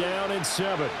 3rd down and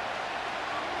 7.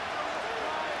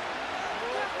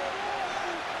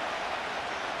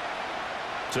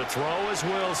 To throw is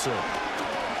Wilson.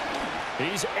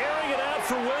 He's airing it out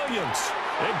for Williams.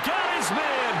 And got his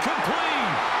man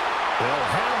complete. They'll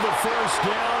have the 1st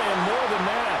down and more than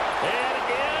that. And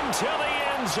into the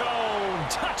end zone.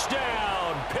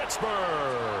 Touchdown,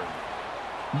 Pittsburgh.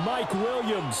 Mike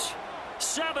Williams.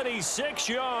 76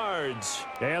 yards.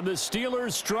 And the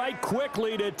Steelers strike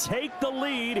quickly to take the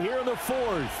lead here in the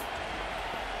 4th.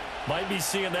 Might be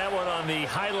seeing that one on the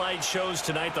highlight shows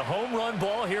tonight. The home run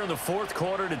ball here in the 4th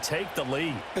quarter to take the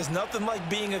lead. There's nothing like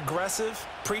being aggressive,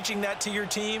 preaching that to your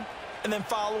team, and then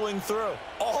following through.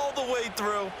 All the way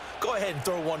through. Go ahead and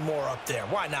throw one more up there.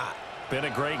 Why not? Been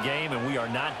a great game, and we are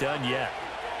not done yet.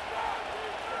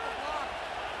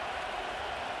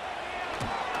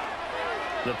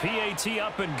 The PAT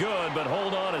up and good, but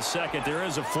hold on a second. There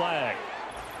is a flag.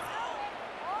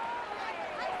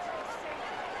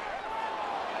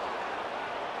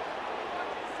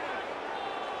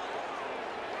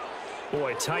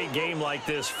 Boy, tight game like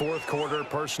this, fourth quarter,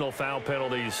 personal foul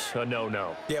penalties, a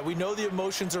no-no. Yeah, we know the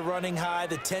emotions are running high.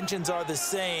 The tensions are the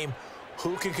same.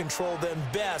 Who can control them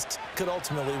best could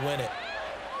ultimately win it.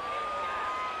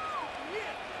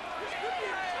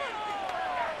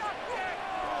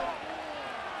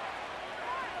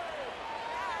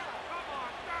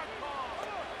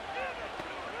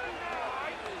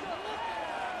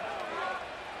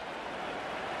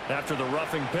 After the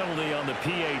roughing penalty on the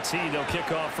PAT, they'll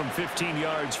kick off from 15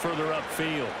 yards further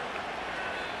upfield.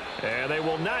 And they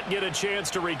will not get a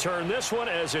chance to return this one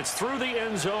as it's through the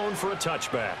end zone for a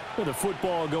touchback. With the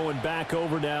football going back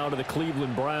over now to the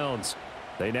Cleveland Browns.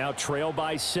 They now trail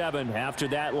by 7 after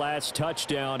that last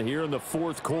touchdown here in the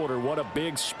fourth quarter. What a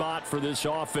big spot for this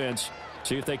offense.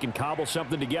 See if they can cobble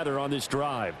something together on this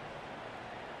drive.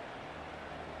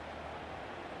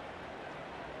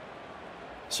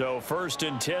 So 1st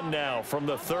and 10 now from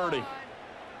the 30.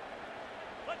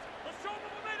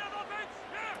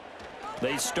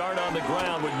 They start on the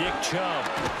ground with Nick Chubb.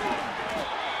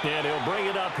 And he'll bring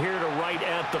it up here to right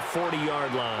at the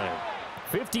 40-yard line.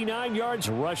 59 yards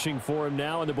rushing for him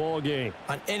now in the ball game.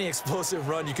 On any explosive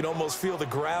run, you can almost feel the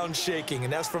ground shaking,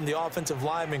 and that's from the offensive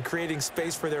linemen creating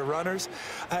space for their runners.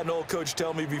 I had an old coach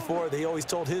tell me before, they always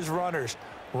told his runners,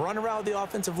 run around the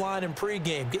offensive line in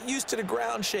pregame. Get used to the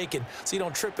ground shaking so you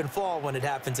don't trip and fall when it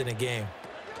happens in a game.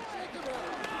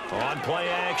 On play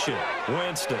action,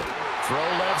 Winston. Throw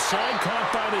left side,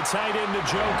 caught by the tight end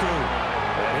Njoku.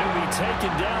 And he'll be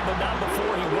taken down, but not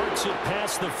before he works it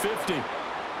past the 50.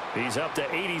 He's up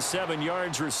to 87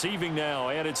 yards receiving now,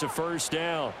 and it's a first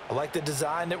down. I like the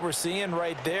design that we're seeing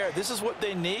right there. This is what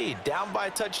they need. Down by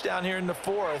a touchdown here in the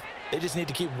fourth. They just need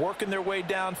to keep working their way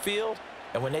downfield.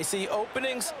 And when they see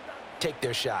openings, take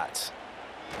their shots.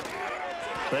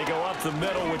 They go up the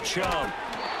middle with Chubb.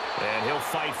 And he'll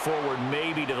fight forward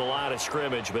maybe to the line of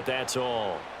scrimmage, but that's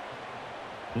all.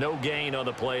 No gain on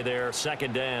the play there.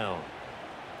 Second down.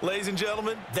 Ladies and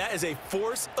gentlemen, that is a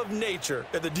force of nature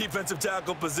at the defensive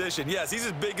tackle position. Yes, he's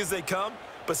as big as they come,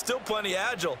 but still plenty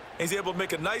agile. He's able to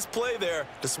make a nice play there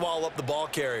to swallow up the ball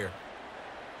carrier.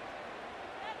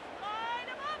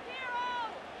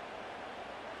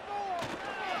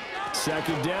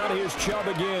 Second down, here's Chubb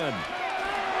again.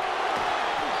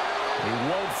 He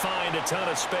won't find a ton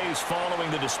of space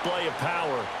following the display of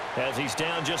power as he's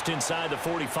down just inside the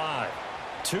 45.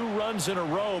 2 runs in a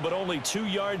row, but only 2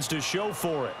 yards to show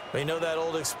for it. You know that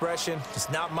old expression, it's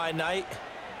not my night?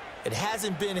 It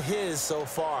hasn't been his so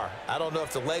far. I don't know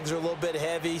if the legs are a little bit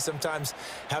heavy. Sometimes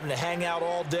having to hang out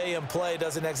all day and play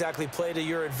doesn't exactly play to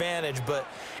your advantage, but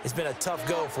it's been a tough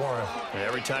go for him. And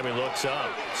every time he looks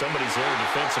up, somebody's there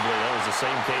defensively. That was the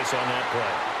same case on that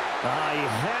play. He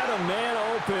had a man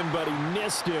open, but he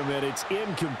missed him, and it's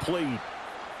incomplete.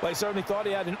 Well, he certainly thought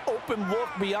he had an open look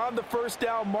beyond the first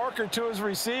down marker to his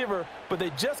receiver, but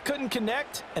they just couldn't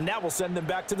connect, and that will send them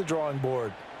back to the drawing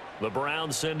board. The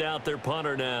Browns send out their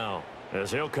punter now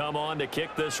as he'll come on to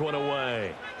kick this one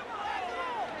away.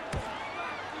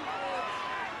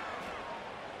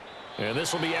 And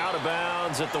this will be out of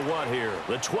bounds at the what here?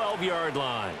 The 12-yard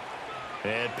line.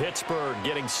 And Pittsburgh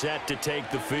getting set to take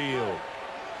the field.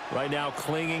 Right now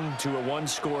clinging to a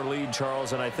 1-score lead,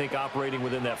 Charles, and I think operating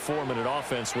within that 4-minute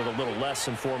offense with a little less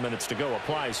than 4 minutes to go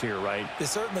applies here, right? It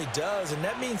certainly does, and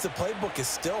that means the playbook is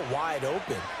still wide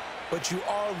open. But you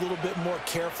are a little bit more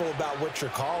careful about what you're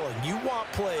calling. You want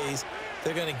plays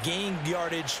that are going to gain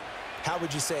yardage, how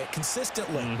would you say it,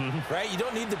 consistently, right? You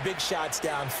don't need the big shots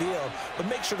downfield, but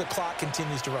make sure the clock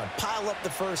continues to run. Pile up the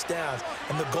first downs.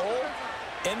 And the goal,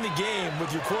 end the game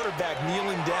with your quarterback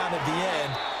kneeling down at the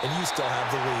end, and you still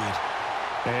have the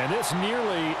lead. And this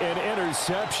nearly an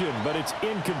interception, but it's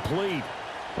incomplete.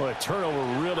 Well, a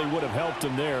turnover really would have helped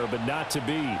him there, but not to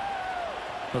be.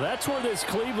 Well, that's where this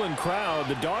Cleveland crowd,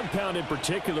 the dog pound in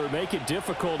particular, make it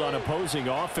difficult on opposing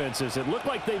offenses. It looked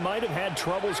like they might have had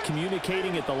troubles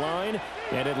communicating at the line,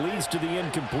 and it leads to the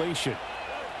incompletion.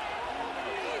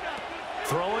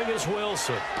 Throwing is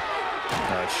Wilson.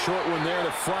 A short one there to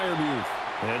Freiermuth.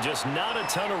 And just not a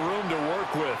ton of room to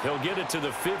work with. He'll get it to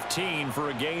the 15 for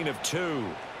a gain of 2.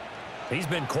 He's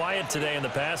been quiet today in the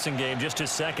passing game, just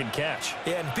his second catch.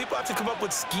 Yeah, and people have to come up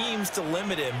with schemes to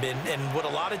limit him. And what a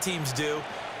lot of teams do,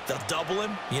 they'll double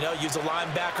him, use a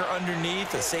linebacker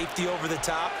underneath, a safety over the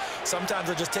top. Sometimes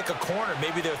they'll just take a corner,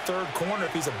 maybe their third corner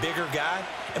if he's a bigger guy,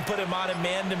 and put him on a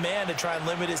man-to-man to try and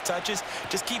limit his touches.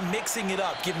 Just keep mixing it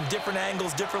up, give him different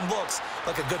angles, different looks,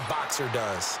 like a good boxer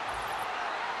does.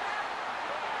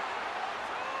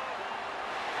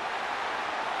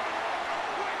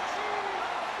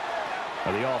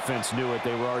 The offense knew it.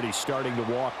 They were already starting to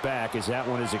walk back as that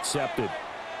one is accepted.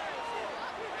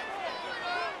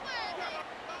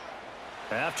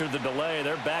 After the delay,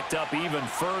 they're backed up even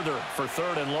further for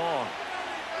 3rd and long.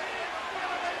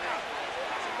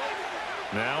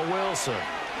 Now Wilson.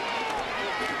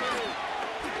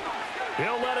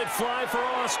 He'll let it fly for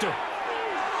Austin.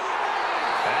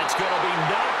 That's going to be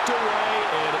knocked away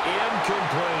and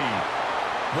incomplete.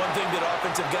 One thing that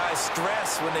offensive guys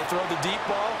stress when they throw the deep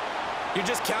ball, you're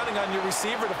just counting on your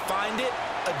receiver to find it,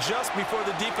 adjust before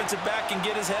the defensive back can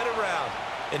get his head around.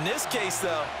 In this case,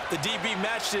 though, the DB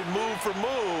matched it move for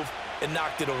move and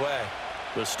knocked it away.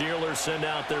 The Steelers send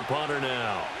out their punter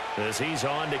now as he's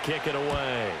on to kick it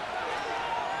away.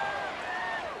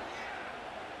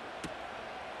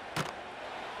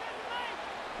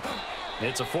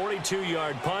 It's a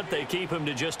 42-yard punt. They keep him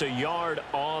to just a yard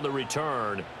on the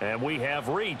return. And we have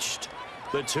reached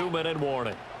the 2-minute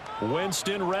warning.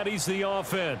 Winston readies the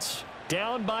offense.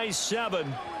 Down by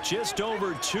 7. Just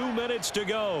over 2 minutes to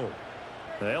go.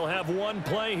 They'll have one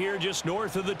play here just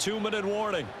north of the 2-minute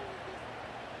warning.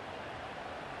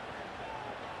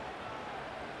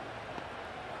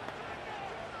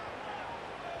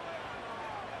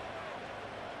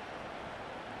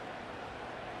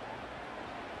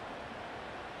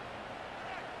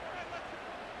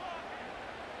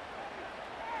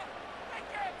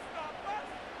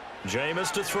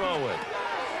 Jameis to throw it.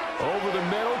 Over the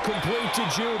middle, complete to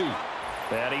Judy.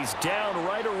 And he's down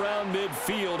right around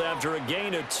midfield after a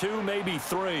gain of 2, maybe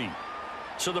 3.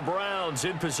 So the Browns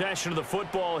in possession of the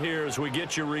football here as we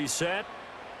get you reset.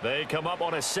 They come up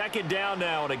on a 2nd down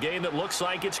now in a game that looks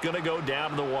like it's going to go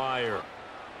down to the wire.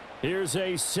 Here's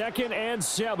a 2nd and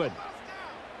 7.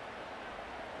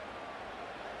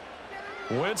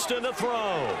 Winston to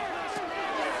throw.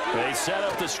 They set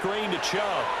up the screen to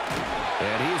Chubb.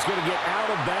 And he's going to get out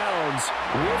of bounds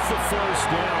with the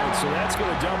 1st down. So that's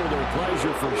going to double their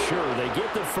pleasure for sure. They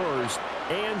get the 1st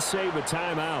and save a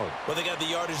timeout. Well, they got the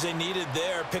yardage they needed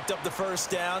there. Picked up the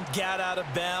 1st down, got out of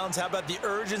bounds. How about the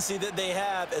urgency that they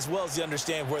have as well as the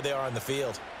understand where they are on the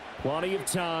field? Plenty of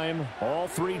time. All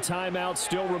 3 timeouts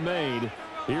still remain.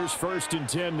 Here's 1st and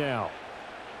 10 now.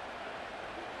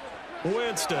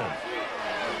 Winston.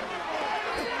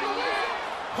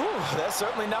 Whew, that's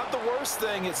certainly not the worst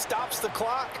thing. It stops the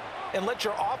clock and lets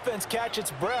your offense catch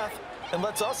its breath and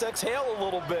lets us exhale a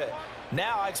little bit.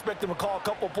 Now I expect them to call a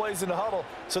couple plays in the huddle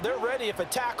so they're ready if a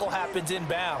tackle happens in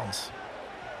bounds.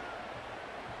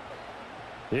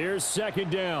 Here's 2nd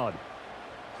down.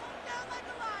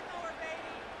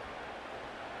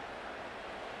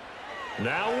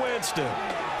 Now Winston.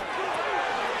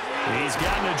 He's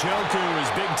got Njoku, his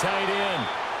big tight end.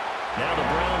 Now the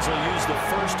Browns will use the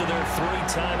first of their 3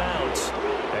 timeouts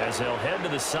as they'll head to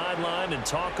the sideline and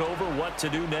talk over what to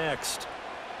do next.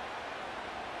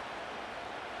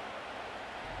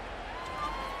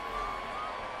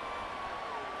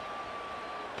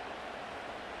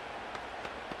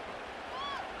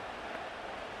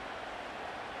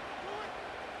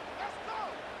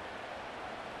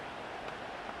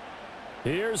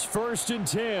 Here's 1st and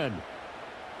 10.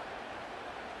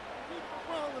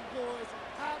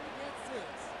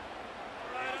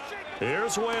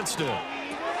 Here's Winston.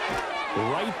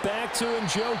 Right back to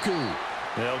Njoku.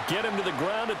 They'll get him to the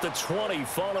ground at the 20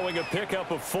 following a pickup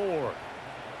of 4.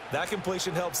 That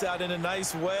completion helps out in a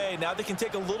nice way. Now they can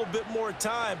take a little bit more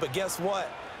time, but guess what?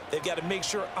 They've got to make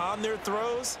sure on their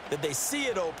throws that they see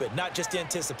it open, not just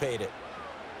anticipate it.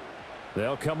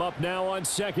 They'll come up now on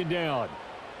 2nd down.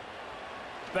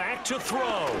 Back to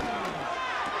throw.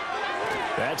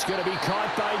 That's going to be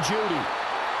caught by Judy.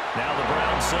 Now the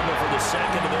Browns signal for the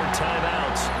 2nd of their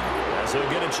timeouts as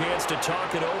they'll get a chance to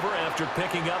talk it over after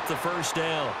picking up the 1st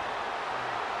down.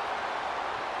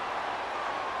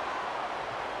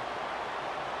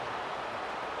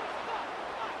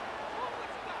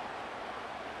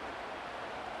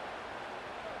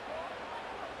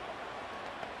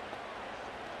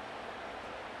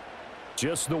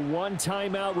 Just the 1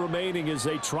 timeout remaining as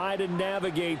they try to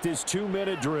navigate this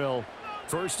 2-minute drill.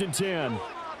 1st and 10.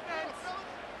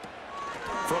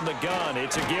 From the gun,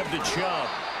 it's a give to Chubb.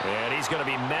 And he's going to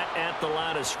be met at the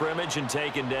line of scrimmage and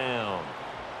taken down.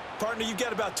 Partner, you've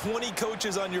got about 20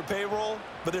 coaches on your payroll,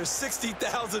 but there's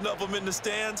 60,000 of them in the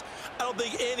stands. I don't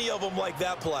think any of them like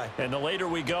that play. And the later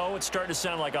we go, it's starting to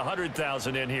sound like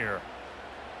 100,000 in here.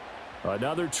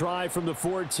 Another try from the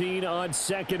 14 on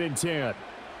 2nd and 10.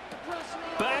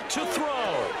 Back to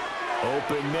throw.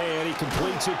 Open man, he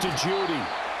completes it to Judy.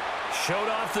 Showed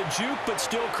off the juke, but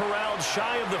still corralled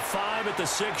shy of the 5 at the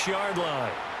 6-yard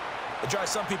line. It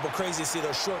drives some people crazy to see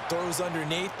those short throws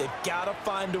underneath. They've got to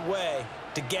find a way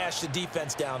to gash the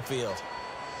defense downfield.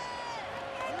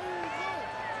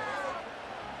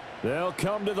 They'll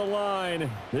come to the line.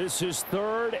 This is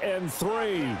 3rd and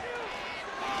 3.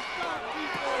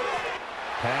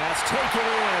 Pass taken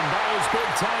in by his big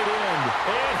tight end.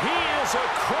 And he is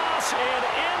across and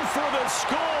in for the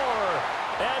score.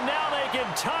 And now they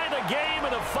can tie the game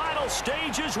in the final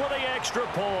stages with an extra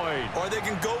point. Or they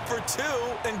can go for 2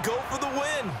 and go for the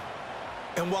win.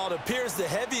 And while it appears the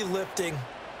heavy lifting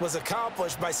was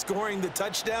accomplished by scoring the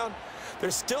touchdown, they're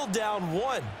still down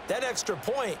 1. That extra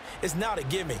point is not a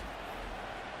gimme.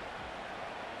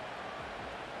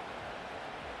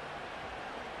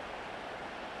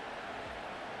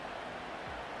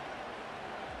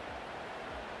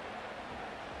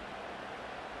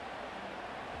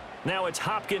 Now it's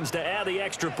Hopkins to add the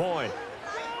extra point.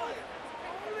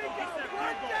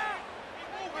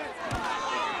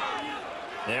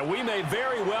 And we may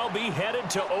very well be headed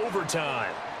to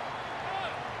overtime.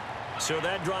 So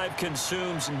that drive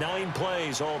consumes 9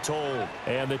 plays all told.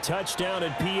 And the touchdown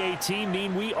and PAT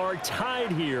mean we are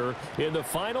tied here in the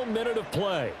final minute of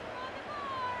play.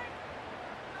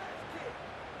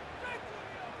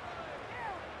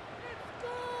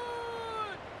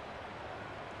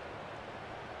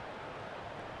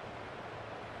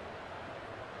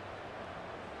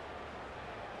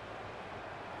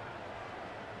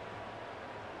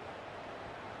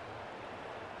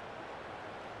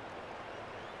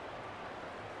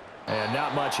 And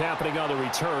not much happening on the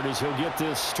return as he'll get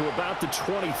this to about the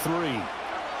 23.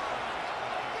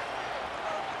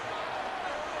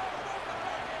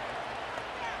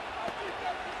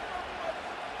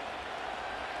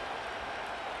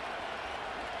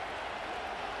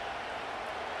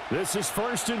 This is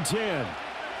 1st and 10.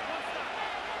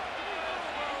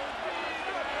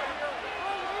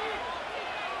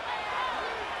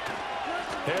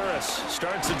 Harris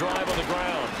starts the drive on the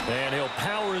ground. And he'll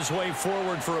power his way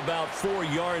forward for about 4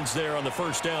 yards there on the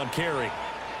first down carry.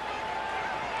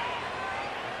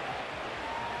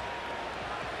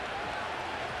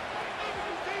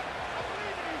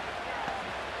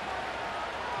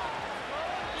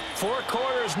 Four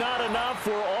quarters not enough.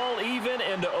 We're all even,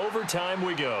 and to overtime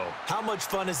we go. How much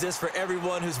fun is this for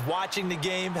everyone who's watching the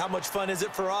game? How much fun is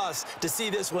it for us to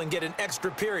see this one get an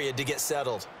extra period to get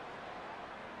settled?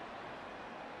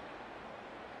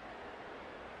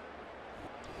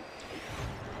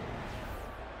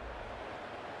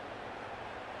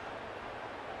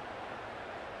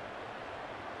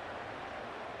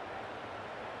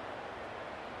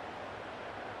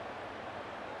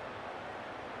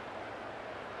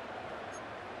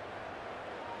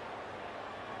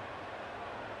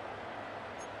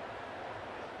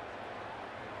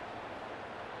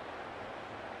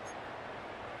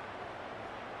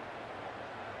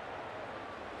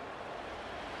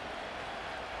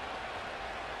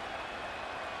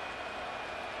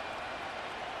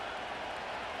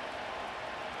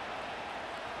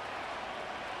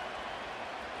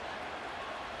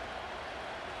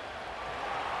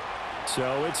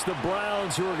 So it's the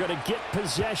Browns who are going to get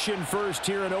possession first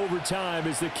here in overtime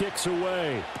as the kick's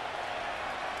away.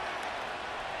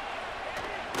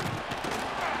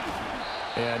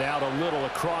 And out a little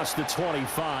across the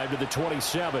 25 to the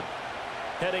 27.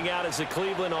 Heading out as the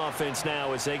Cleveland offense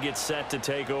now as they get set to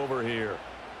take over here.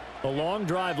 A long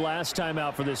drive last time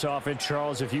out for this offense,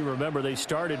 Charles. If you remember, they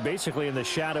started basically in the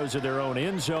shadows of their own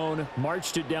end zone,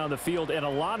 marched it down the field, and a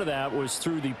lot of that was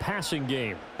through the passing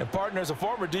game. And, partner, as a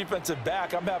former defensive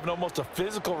back, I'm having almost a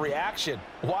physical reaction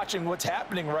watching what's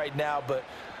happening right now. But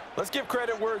let's give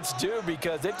credit where it's due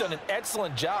because they've done an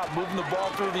excellent job moving the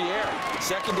ball through the air.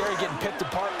 Secondary getting picked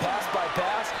apart pass by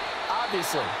pass.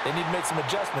 Obviously, they need to make some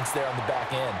adjustments there on the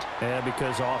back end. And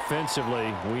because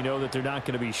offensively, we know that they're not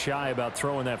going to be shy about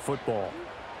throwing that football.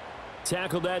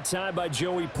 Tackled that time by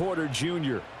Joey Porter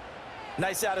Jr.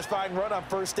 Nice satisfying run on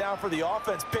first down for the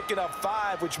offense, picking up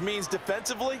 5, which means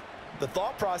defensively, the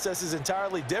thought process is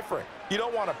entirely different. You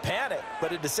don't want to panic,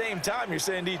 but at the same time, you're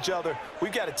saying to each other,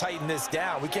 we've got to tighten this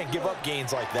down. We can't give up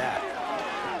gains like that.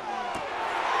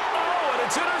 Oh, and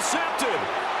it's intercepted.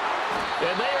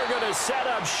 And they are going to set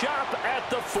up shop at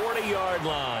the 40-yard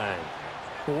line.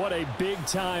 What a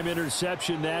big-time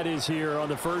interception that is here on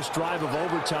the first drive of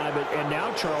overtime. And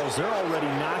now, Charles, they're already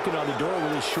knocking on the door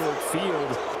with this short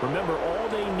field. Remember, all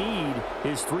they need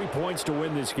is 3 points to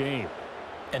win this game.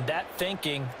 And that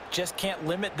thinking just can't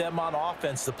limit them on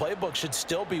offense. The playbook should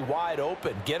still be wide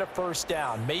open. Get a first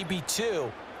down, maybe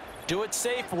 2. Do it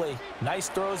safely. Nice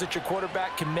throws that your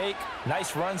quarterback can make.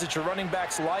 Nice runs that your running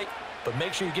backs like. But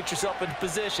make sure you get yourself into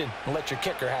position and let your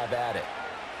kicker have at it.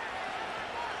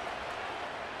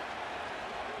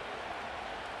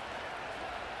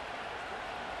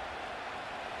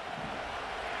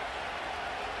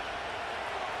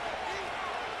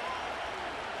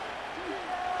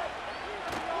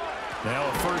 Now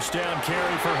a first down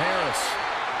carry for Harris.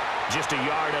 Just a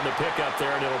yard on the pickup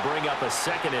there, and it'll bring up a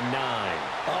 2nd and 9.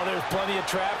 Oh, there's plenty of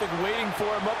traffic waiting for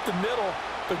him up the middle.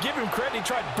 But give him credit, he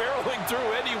tried barreling through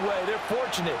anyway. They're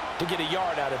fortunate to get a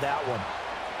yard out of that one.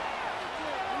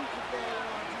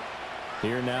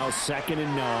 Here now, 2nd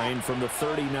and 9 from the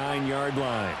 39-yard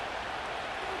line.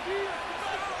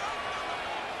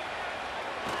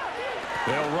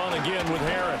 They'll run again with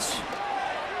Harris.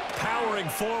 Powering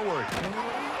forward.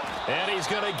 And he's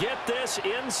going to get this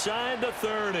inside the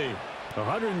 30.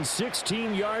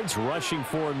 116 yards rushing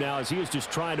for him now as he is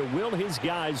just trying to will his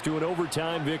guys to an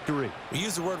overtime victory. We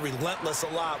use the word relentless a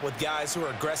lot with guys who are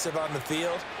aggressive on the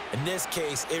field. In this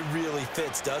case, it really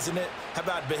fits, doesn't it? How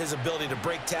about his ability to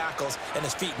break tackles and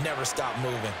his feet never stop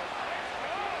moving?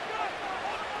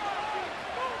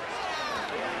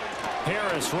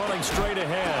 Harris running straight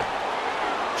ahead.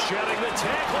 Shedding the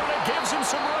tackle, and it gives him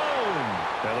some room.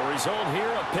 And the result here,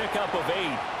 a pickup of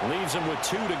 8. Leaves him with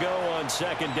 2 to go on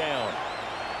 2nd down.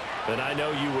 And I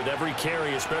know you, with every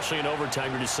carry, especially in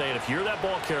overtime, you're just saying, if you're that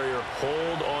ball carrier,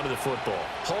 hold on to the football.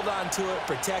 Hold on to it,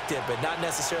 protect it, but not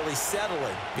necessarily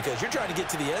settling, because you're trying to get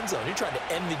to the end zone. You're trying to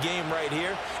end the game right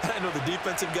here. And I know the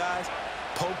defensive guys,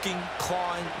 poking,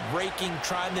 clawing, raking,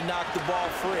 trying to knock the ball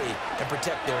free and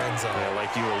protect their end zone. Yeah,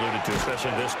 like you alluded to,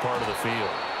 especially in this part of the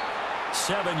field.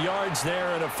 7 yards there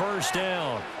and a first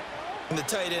down. And the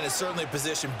tight end is certainly a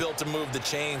position built to move the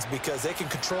chains because they can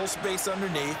control space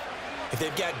underneath. If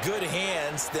they've got good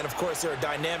hands, then, of course, they're a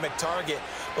dynamic target.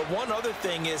 But one other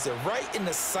thing is they're right in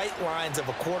the sight lines of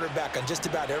a quarterback on just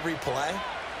about every play,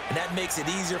 and that makes it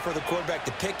easier for the quarterback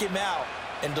to pick him out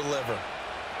and deliver.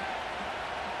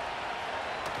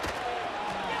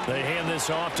 They hand this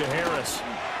off to Harris.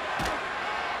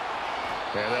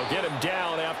 And they'll get him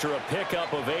down after a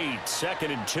pickup of 8,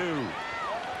 2nd and 2.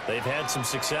 They've had some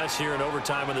success here in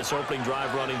overtime in this opening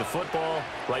drive running the football.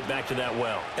 Right back to that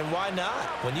well. And why not?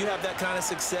 When you have that kind of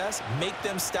success, make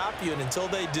them stop you. And until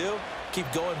they do,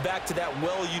 keep going back to that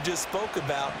well you just spoke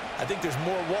about. I think there's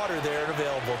more water there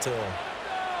available to them.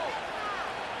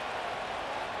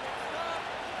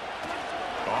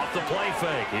 Off the play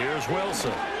fake. Here's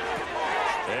Wilson.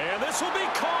 And this will be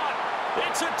caught.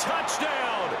 It's a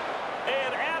touchdown.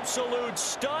 An absolute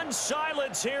stunned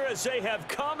silence here as they have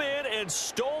come in and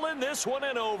stolen this one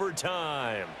in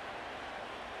overtime.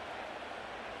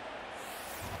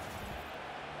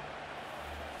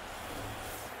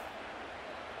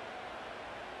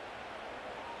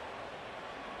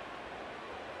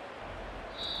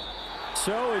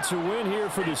 So it's a win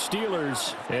here for the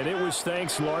Steelers, and it was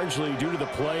thanks largely due to the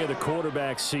play of the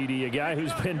quarterback, CD, a guy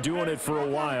who's been doing it for a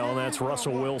while, and that's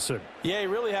Russell Wilson. Yeah, he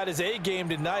really had his A game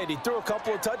tonight. He threw a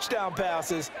couple of touchdown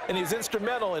passes, and he's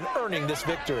instrumental in earning this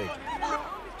victory.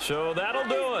 So that'll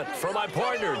do it. For my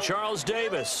partner, Charles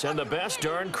Davis, and the best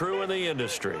darn crew in the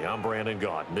industry, I'm Brandon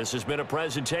Gaudin. This has been a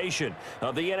presentation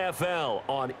of the NFL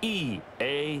on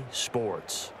EA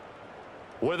Sports.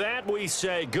 With that, we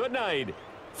say good night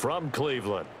from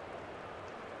Cleveland.